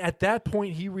 And then at that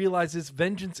point, he realizes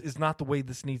vengeance is not the way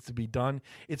this needs to be done.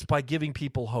 It's by giving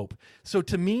people hope. So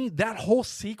to me, that whole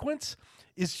sequence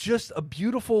is just a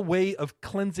beautiful way of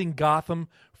cleansing Gotham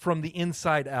from the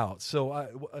inside out. So,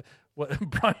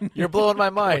 Brian, you're blowing my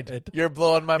mind. You're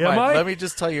blowing my mind. Let me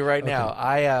just tell you right now,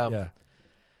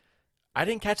 I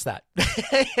didn't catch that.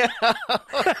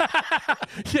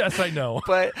 Yes, I know.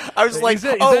 But I was like, is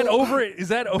that over? Is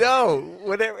that over? No,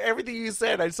 whatever, everything you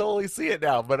said, I totally see it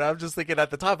now. But I'm just thinking at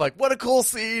the time, like, what a cool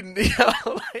scene.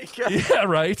 Like, Yeah,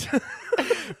 right.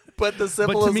 but the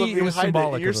symbolism me, it was behind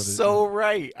symbolic it, you're of it. so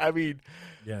right. I mean,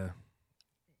 Yeah.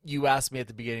 you asked me at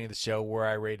the beginning of the show where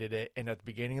I rated it, and at the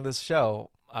beginning of this show,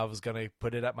 I was going to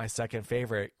put it at my second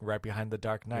favorite, right behind The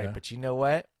Dark Knight. Yeah. But you know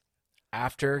what?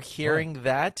 After hearing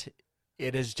that,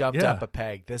 it has jumped up a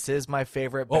peg. This is my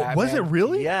favorite Batman. Was it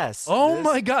really? Yes. Oh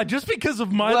my God! Just because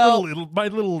of my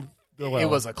little. Well, it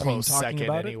was a close second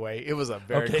anyway. It was a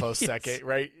very close second,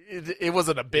 right? It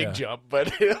wasn't a big jump,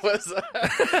 but it was.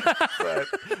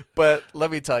 But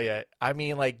let me tell you, I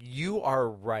mean, like, you are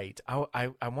right.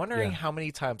 I'm wondering how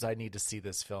many times I need to see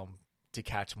this film to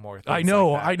catch more things. I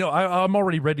know. Like that. I know. I'm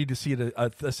already ready to see it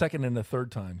a second and a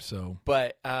third time. So,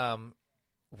 but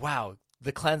wow.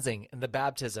 The cleansing and the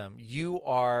baptism. You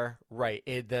are right.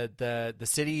 The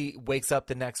city wakes up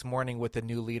the next morning with a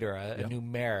new leader, a new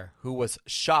mayor who was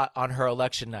shot on her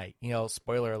election night.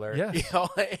 Spoiler alert. Yes.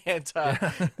 And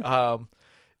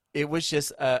it was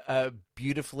just a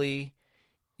beautifully,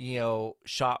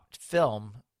 shot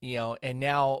film. And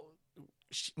now,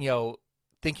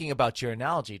 thinking about your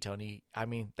analogy, Tony, I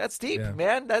mean, that's deep,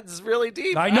 man. That's really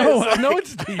deep. I know. I know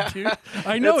it's deep, dude.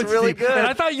 I know it's really deep. good. And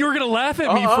I thought you were going to laugh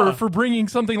at me for bringing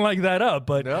something like that up,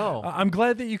 but no. I'm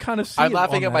glad that you kind of see I'm it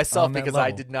laughing at myself because level. I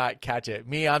did not catch it.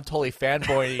 I'm totally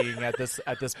fanboying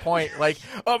at this point. Like,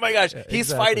 oh my gosh,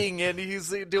 he's fighting and he's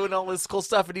doing all this cool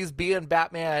stuff and he's being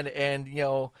Batman and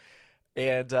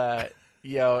and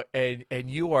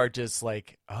you are just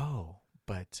like, oh,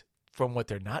 but from what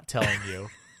they're not telling you.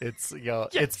 It's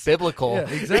it's biblical. Yeah,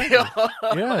 exactly.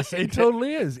 Yes, it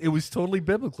totally is. It was totally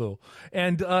biblical.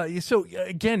 And so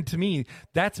again, to me,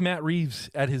 that's Matt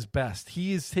Reeves at his best.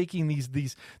 He is taking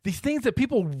these things that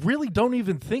people really don't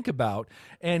even think about,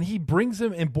 and he brings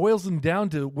them and boils them down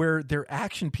to where they're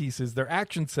action pieces, they're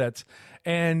action sets.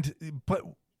 But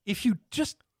if you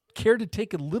just care to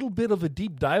take a little bit of a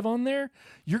deep dive on there,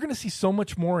 you're going to see so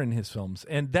much more in his films.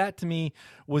 And that to me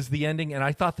was the ending. And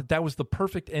I thought that was the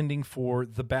perfect ending for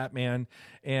the Batman.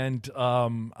 And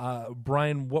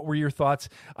Brian, what were your thoughts?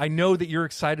 I know that you're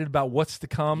excited about what's to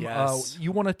come. Yes.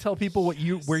 You want to tell people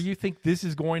where you think this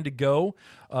is going to go?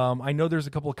 I know there's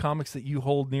a couple of comics that you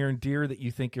hold near and dear that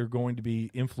you think are going to be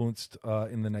influenced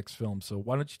in the next film. So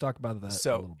why don't you talk about that?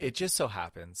 So it just so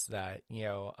happens that,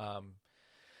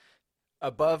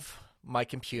 above my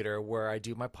computer where I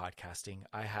do my podcasting,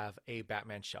 I have a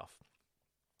Batman shelf.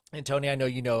 And Tony, I know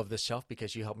you know of this shelf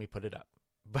because you helped me put it up.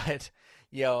 But,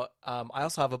 I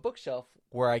also have a bookshelf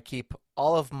where I keep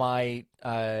all of my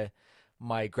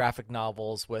my graphic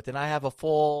novels with, and I have a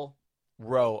full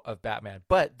row of Batman.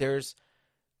 But there's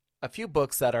a few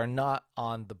books that are not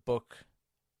on the book.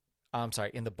 I'm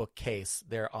sorry, in the bookcase.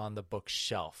 They're on the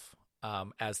bookshelf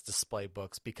as display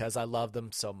books because I love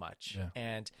them so much. Yeah.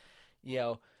 And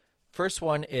first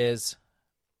one is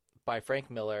by Frank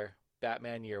Miller,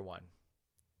 Batman Year One.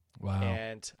 Wow.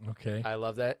 And I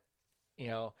love that,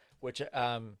 which,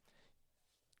 I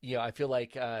feel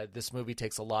like this movie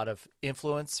takes a lot of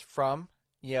influence from,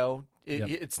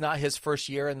 it's not his first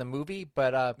year in the movie,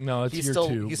 but no, it's he's year still,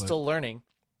 2, he's still learning.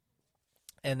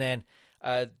 And then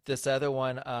this other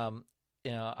one,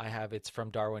 I have, it's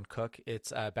from Darwin Cook.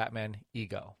 It's Batman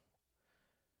Ego,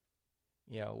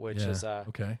 which is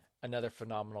another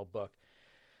phenomenal book.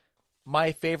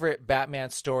 My favorite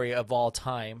Batman story of all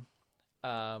time,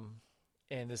 and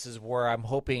this is where I'm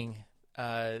hoping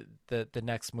the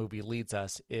next movie leads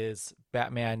us, is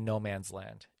Batman No Man's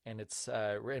Land. And it's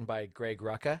written by Greg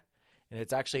Rucka, and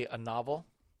it's actually a novel.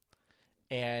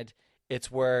 And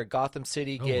it's where Gotham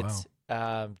City gets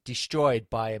destroyed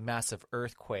by a massive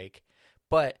earthquake,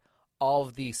 but all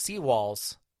of the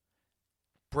seawalls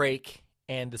break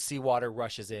and the seawater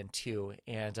rushes in too,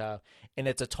 and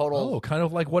it's a total kind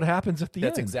of like what happens at the end.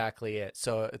 That's exactly it.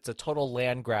 So it's a total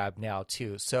land grab now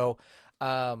too. So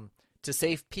to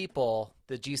save people,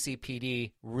 the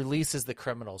GCPD releases the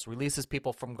criminals, releases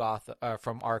people from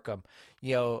from Arkham.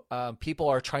 People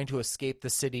are trying to escape the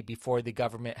city before the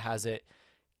government has it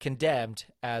condemned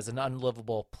as an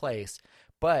unlivable place.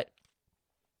 But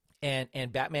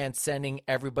and Batman sending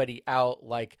everybody out,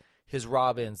 like his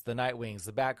Robins, the Nightwings,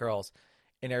 the Batgirls,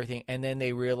 and everything. And then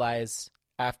they realize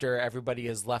after everybody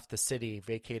has left the city,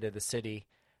 vacated the city,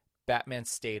 Batman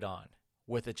stayed on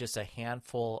with just a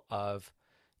handful of,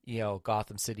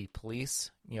 Gotham City police,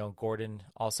 Gordon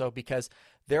also, because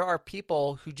there are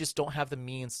people who just don't have the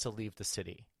means to leave the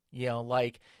city.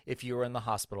 Like if you were in the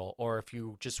hospital, or if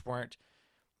you just weren't,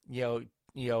 what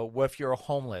if you're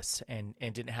homeless and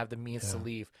didn't have the means to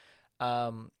leave?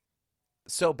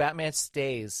 So Batman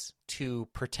stays to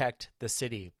protect the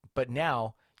city, but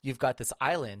now you've got this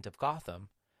island of Gotham,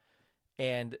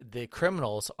 and the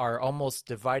criminals are almost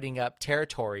dividing up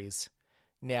territories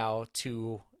now They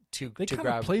to kind of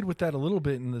grab. played with that a little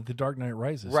bit in the Dark Knight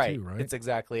Rises Right, too, right? it's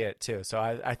exactly it too. So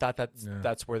I thought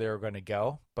that's where they were going to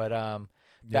go, but Yeah.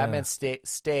 Batman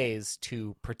stays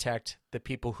to protect the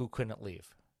people who couldn't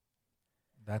leave.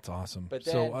 That's awesome. But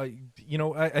So,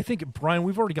 I think, Brian,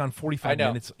 we've already gone 45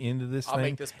 minutes into this I'll thing.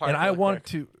 make this part and I really want quick.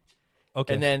 to.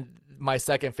 Okay. And then my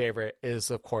second favorite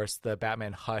is, of course, the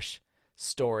Batman Hush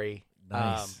story.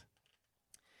 Nice.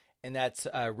 And that's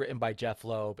written by Jeff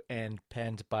Loeb and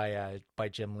penned by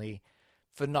Jim Lee.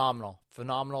 Phenomenal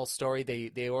story.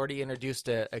 They already introduced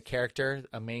a character,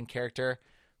 a main character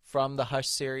from the Hush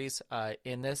series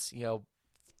in this,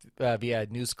 via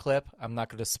news clip. I'm not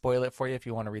going to spoil it for you if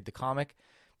you want to read the comic,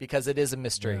 because it is a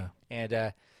mystery. Yeah.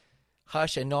 And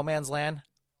Hush and No Man's Land,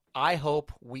 I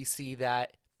hope we see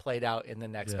that played out in the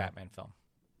next Batman film.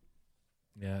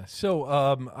 Yeah. So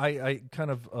I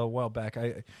kind of a while back,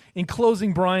 in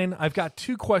closing, Brian, I've got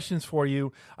 2 questions for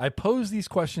you. I posed these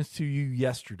questions to you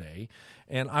yesterday,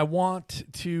 and I want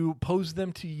to pose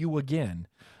them to you again.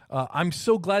 I'm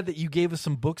so glad that you gave us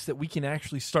some books that we can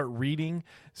actually start reading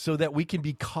so that we can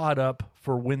be caught up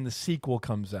for when the sequel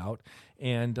comes out.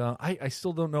 And I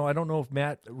still don't know. I don't know if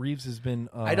Matt Reeves has been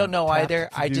I don't know tapped either.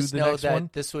 to I do just the know next that one.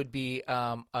 this would be,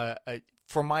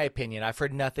 for my opinion, I've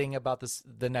heard nothing about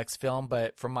the next film,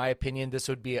 but for my opinion, this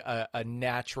would be a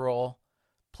natural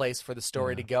place for the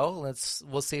story to go.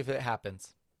 We'll see if it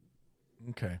happens.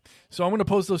 Okay, so I'm going to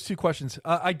pose those 2 questions.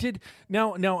 I did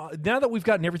now that we've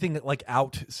gotten everything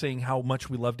out, saying how much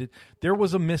we loved it. There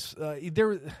was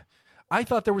a I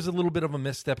thought there was a little bit of a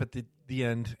misstep at the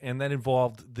end, and that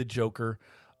involved the Joker.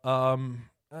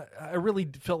 I really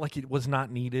felt like it was not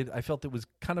needed. I felt it was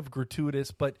kind of gratuitous,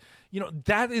 but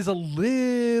that is a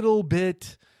little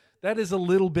bit. That is a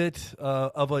little bit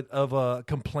of a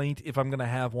complaint if I'm going to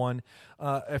have one.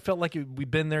 I felt like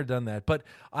we've been there, done that. But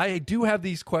I do have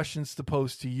these questions to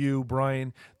pose to you,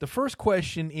 Brian. The first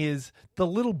question is the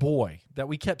little boy that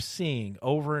we kept seeing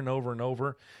over and over and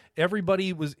over.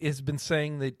 Everybody has been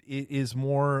saying that it is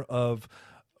more of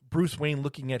Bruce Wayne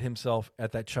looking at himself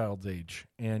at that child's age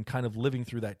and kind of living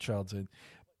through that child's age.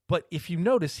 But if you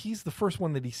notice, he's the first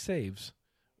one that he saves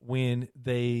when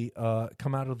they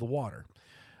come out of the water.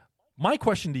 My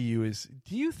question to you is,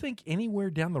 do you think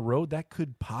anywhere down the road that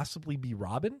could possibly be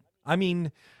Robin? I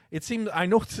mean, it seems, I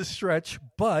know it's a stretch,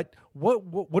 but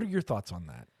what are your thoughts on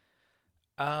that?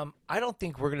 I don't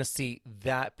think we're going to see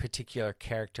that particular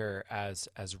character as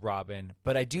Robin,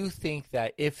 but I do think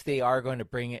that if they are going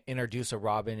to introduce a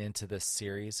Robin into this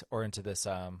series or into this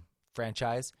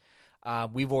franchise,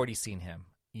 we've already seen him,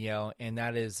 and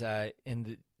that is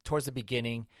towards the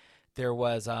beginning, there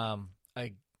was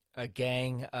a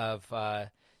gang of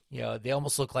they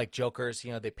almost look like Jokers.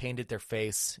 They painted their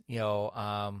face,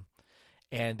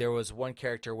 and there was one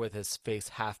character with his face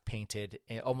half painted,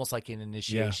 almost like an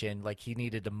initiation, like he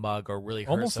needed a mug or really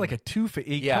hurt almost somebody. like a Two-Face.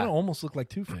 He kind of almost looked like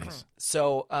Two-Face.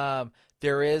 So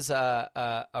there is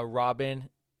a Robin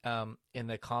in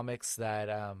the comics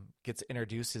that gets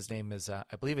introduced. His name is I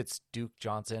believe it's Duke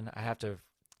Johnson. I have to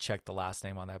check the last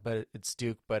name on that, but it's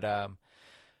Duke. But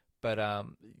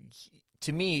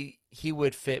to me, he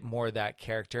would fit more that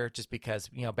character just because,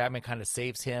 Batman kind of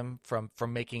saves him from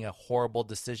making a horrible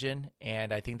decision.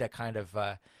 And I think that kind of,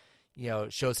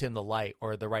 shows him the light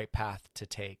or the right path to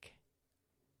take.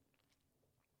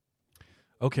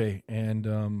 Okay. And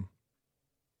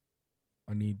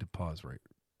I need to pause right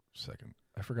a second.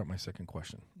 I forgot my second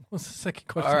question. What's the second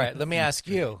question? All right. Let me ask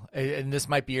you, and this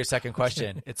might be your second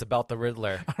question. It's about the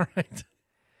Riddler. All right.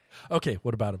 Okay,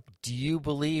 what about him? Do you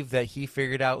believe that he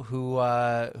figured out who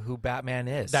Batman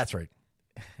is? That's right.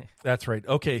 That's right.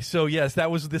 Okay, so yes,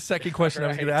 that was the second question I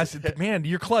was going to ask. Man,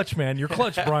 you're clutch, man. You're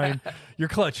clutch, Brian. You're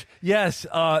clutch. Yes.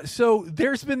 So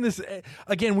there's been this,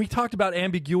 again, we talked about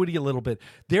ambiguity a little bit.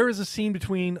 There is a scene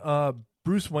between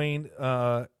Bruce Wayne,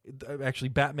 actually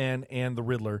Batman and the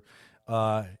Riddler,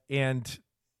 and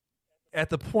at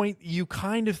the point you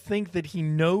kind of think that he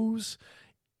knows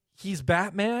he's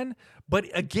Batman, but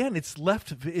again, it's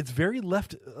very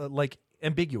left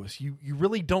ambiguous. You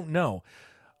really don't know.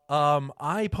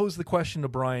 I posed the question to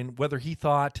Brian whether he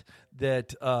thought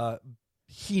that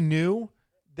he knew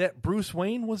that Bruce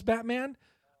Wayne was Batman,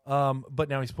 but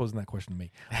now he's posing that question to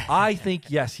me. I think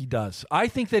yes, he does. I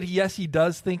think that he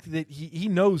does think that he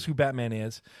knows who Batman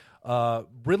is.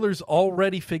 Riddler's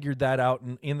already figured that out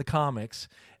in the comics,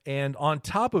 and on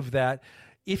top of that,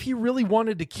 if he really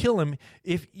wanted to kill him,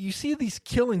 if you see these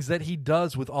killings that he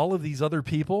does with all of these other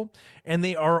people, and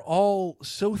they are all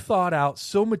so thought out,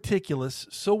 so meticulous,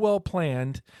 so well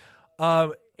planned,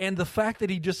 and the fact that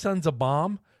he just sends a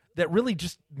bomb that really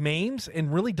just maims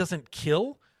and really doesn't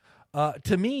kill,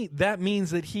 to me, that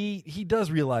means that he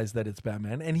does realize that it's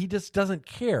Batman, and he just doesn't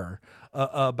care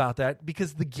about that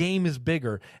because the game is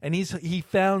bigger, and he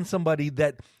found somebody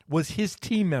that was his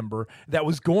team member that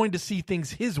was going to see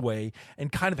things his way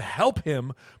and kind of help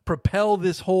him propel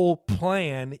this whole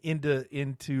plan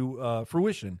into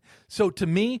fruition. So to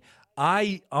me,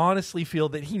 I honestly feel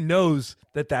that he knows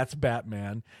that that's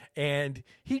Batman, and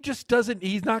he just doesn't.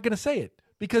 He's not going to say it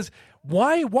because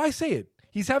why? Why say it?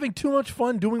 He's having too much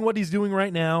fun doing what he's doing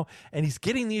right now, and he's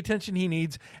getting the attention he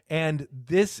needs. And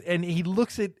he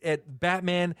looks at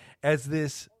Batman as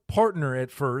this partner at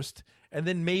first, and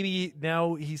then maybe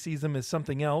now he sees him as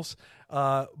something else.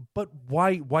 But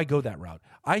why go that route?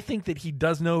 I think that he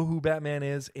does know who Batman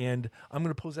is, and I'm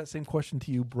going to pose that same question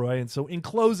to you, Brian. So in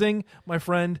closing, my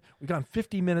friend, we've gone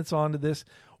 50 minutes onto this.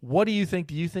 What do you think?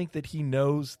 Do you think that he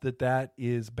knows that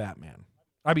is Batman?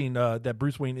 I mean, that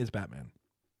Bruce Wayne is Batman.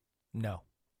 No.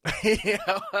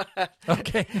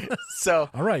 Okay. So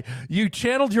all right, you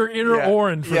channeled your inner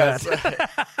Orin for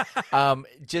that.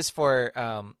 Just for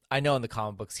I know in the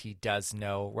comic books he does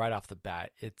know right off the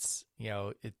bat. It's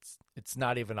it's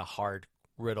not even a hard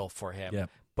riddle for him. Yep.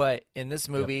 But in this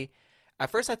movie, at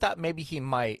first I thought maybe he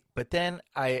might, but then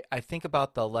I think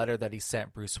about the letter that he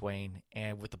sent Bruce Wayne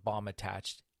and with the bomb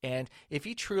attached. And if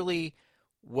he truly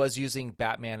was using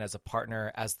Batman as a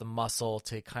partner, as the muscle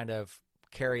to kind of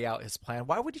carry out his plan,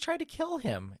 why would he try to kill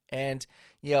him? And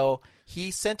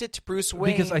he sent it to Bruce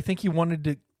Wayne because I think he wanted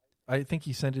to. I think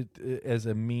he sent it as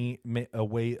a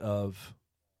way of,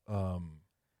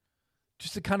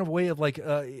 just a kind of way of like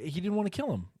he didn't want to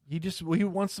kill him. He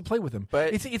wants to play with him.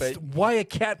 But it's why a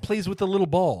cat plays with a little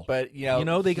ball. But you got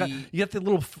the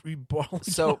little ball.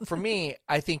 So for me,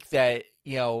 I think that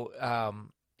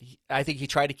I think he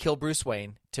tried to kill Bruce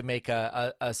Wayne to make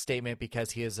a statement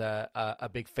because he has a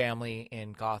big family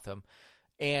in Gotham,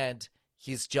 and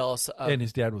he's jealous of. And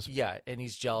his dad was and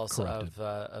he's jealous corrupted.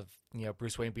 of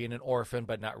Bruce Wayne being an orphan,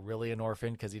 but not really an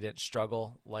orphan because he didn't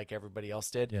struggle like everybody else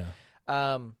did.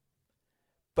 Yeah.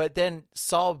 But then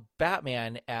saw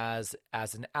Batman as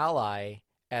an ally,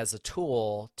 as a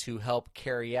tool to help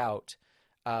carry out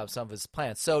some of his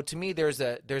plans. So to me, there's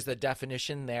a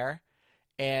definition there.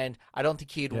 And I don't think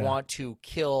he'd want to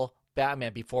kill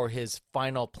Batman before his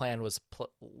final plan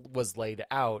was laid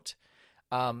out.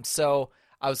 So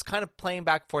I was kind of playing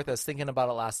back and forth. I was thinking about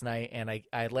it last night, and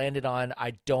I landed on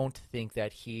I don't think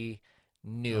that he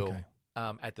knew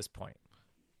at this point.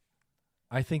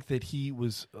 I think that he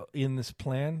was in this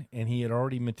plan, and he had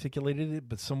already meticulated it,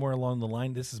 but somewhere along the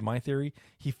line, this is my theory,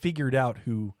 he figured out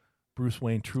who Bruce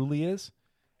Wayne truly is.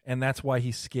 And that's why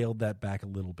he scaled that back a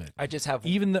little bit. I just have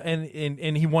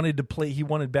and he wanted to play. He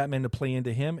wanted Batman to play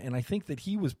into him, and I think that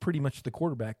he was pretty much the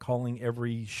quarterback, calling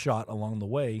every shot along the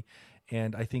way.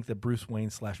 And I think that Bruce Wayne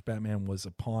 / Batman was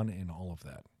a pawn in all of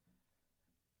that.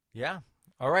 Yeah.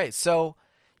 All right. So,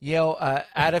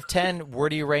 out of 10, where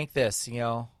do you rank this?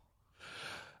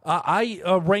 I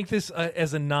rank this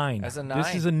as a 9. As a 9.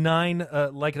 This is a 9,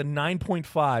 like a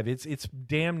 9.5. It's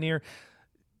damn near.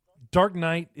 Dark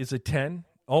Knight is a 10.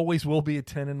 Always will be a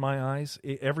 10 in my eyes.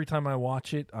 Every time I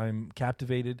watch it, I'm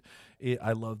captivated.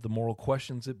 I love the moral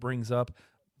questions it brings up.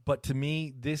 But to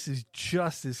me, this is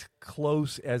just as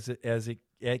close as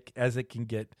it can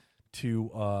get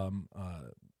to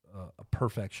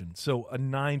perfection. So a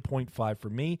 9.5 for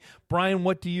me. Brian,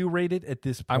 what do you rate it at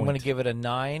this point? I'm going to give it a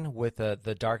 9 with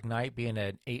the Dark Knight being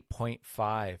an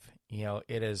 8.5.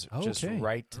 It is just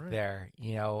right there.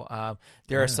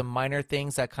 There are some minor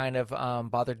things that kind of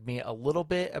bothered me a little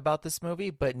bit about this movie,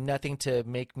 but nothing to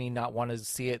make me not want to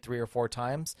see it 3 or 4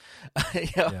 times.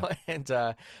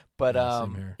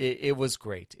 It was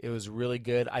great. It was really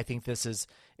good. I think this is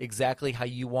exactly how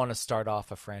you want to start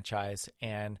off a franchise,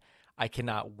 and I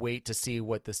cannot wait to see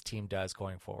what this team does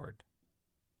going forward.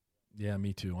 Yeah,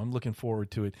 me too. I'm looking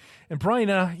forward to it. And Brian,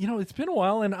 it's been a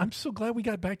while, and I'm so glad we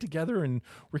got back together, and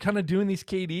we're kind of doing these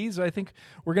KDs. I think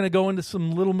we're going to go into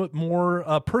some little bit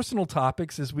more personal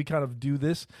topics as we kind of do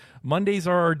this. Mondays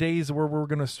are our days where we're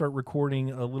going to start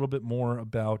recording a little bit more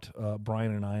about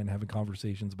Brian and I and having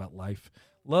conversations about life,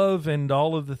 love, and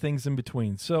all of the things in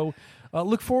between. So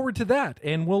look forward to that.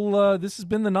 And this has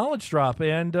been the Knowledge Drop.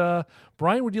 And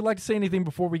Brian, would you like to say anything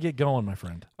before we get going, my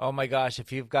friend? Oh my gosh,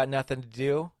 if you've got nothing to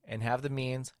do and have the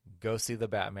means, go see the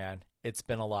Batman. It's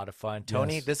been a lot of fun.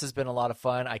 Tony, This has been a lot of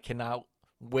fun. I cannot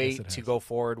wait to go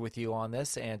forward with you on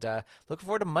this, and looking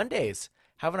forward to Mondays.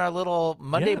 having our little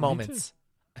Monday Yeah, me moments.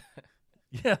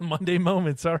 Yeah, Monday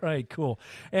moments. All right, cool.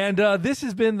 And this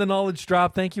has been the Knowledge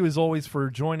Drop. Thank you, as always,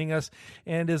 for joining us.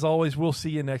 And as always, we'll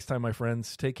see you next time, my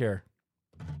friends. Take care.